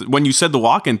yeah, when you said the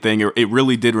walk-in thing, it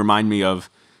really did remind me of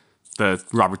the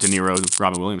Robert De Niro,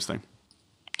 Robin Williams thing.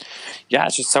 Yeah,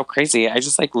 it's just so crazy. I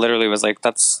just, like, literally was like,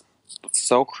 that's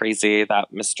so crazy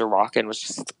that Mr. Walken was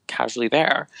just casually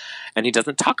there and he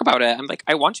doesn't talk about it. I'm like,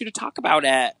 I want you to talk about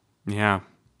it. Yeah.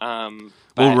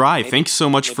 Well, Rye, thanks so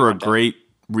much for a great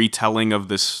retelling of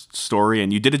this story,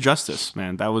 and you did it justice,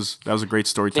 man. That was a great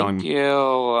storytelling. Thank you.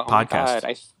 Oh my God.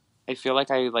 I feel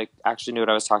like I, like, actually knew what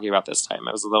I was talking about this time.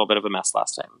 I was a little bit of a mess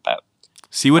last time, but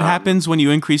see what happens when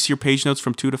you increase your page notes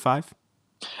from 2 to 5.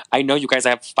 I know, you guys. I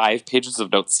have 5 pages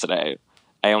of notes today.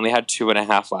 I only had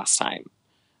 2.5 last time,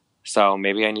 so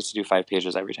maybe I need to do 5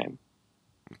 pages every time.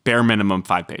 Bare minimum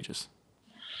 5 pages.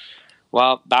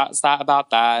 Well, that's that about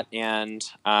that, and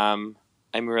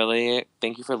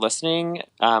thank you for listening,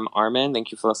 Armin.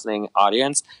 Thank you for listening,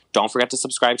 audience. Don't forget to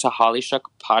subscribe to Holly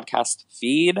Shook podcast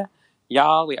feed,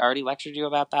 y'all. We already lectured you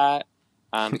about that,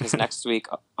 because next week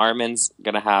Armin's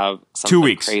gonna have something 2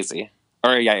 weeks crazy.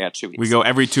 Or 2 weeks. We go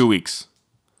every 2 weeks.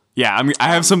 Yeah, I mean,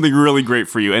 I have something really great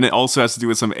for you, and it also has to do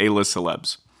with some A-list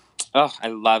celebs. Oh, I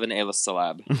love an A-list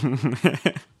celeb.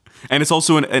 And it's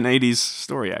also an 80s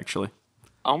story, actually.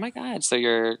 Oh my God! So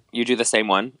you do the same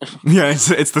one? Yeah,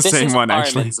 it's the same one,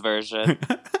 actually. This is Armin's version.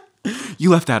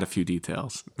 You left out a few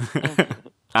details.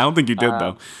 I don't think you did,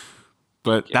 though.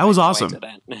 But that was awesome.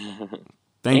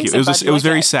 Thank you. It was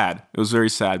very sad. It was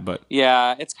very sad, but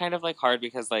yeah, it's kind of, like, hard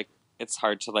because, like, it's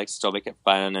hard to, like, still make it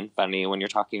fun and funny when you're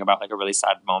talking about, like, a really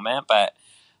sad moment. But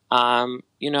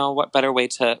what better way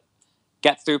to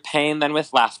get through pain than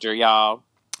with laughter, y'all?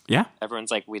 Yeah.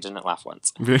 Everyone's like, we didn't laugh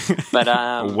once. But what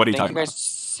are you thank talking you guys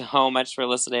so much for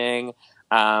listening.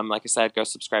 Like I said, go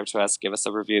subscribe to us. Give us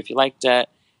a review if you liked it.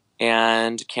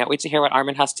 And can't wait to hear what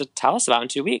Armin has to tell us about in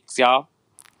 2 weeks, y'all.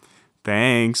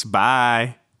 Thanks.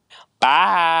 Bye.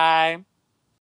 Bye.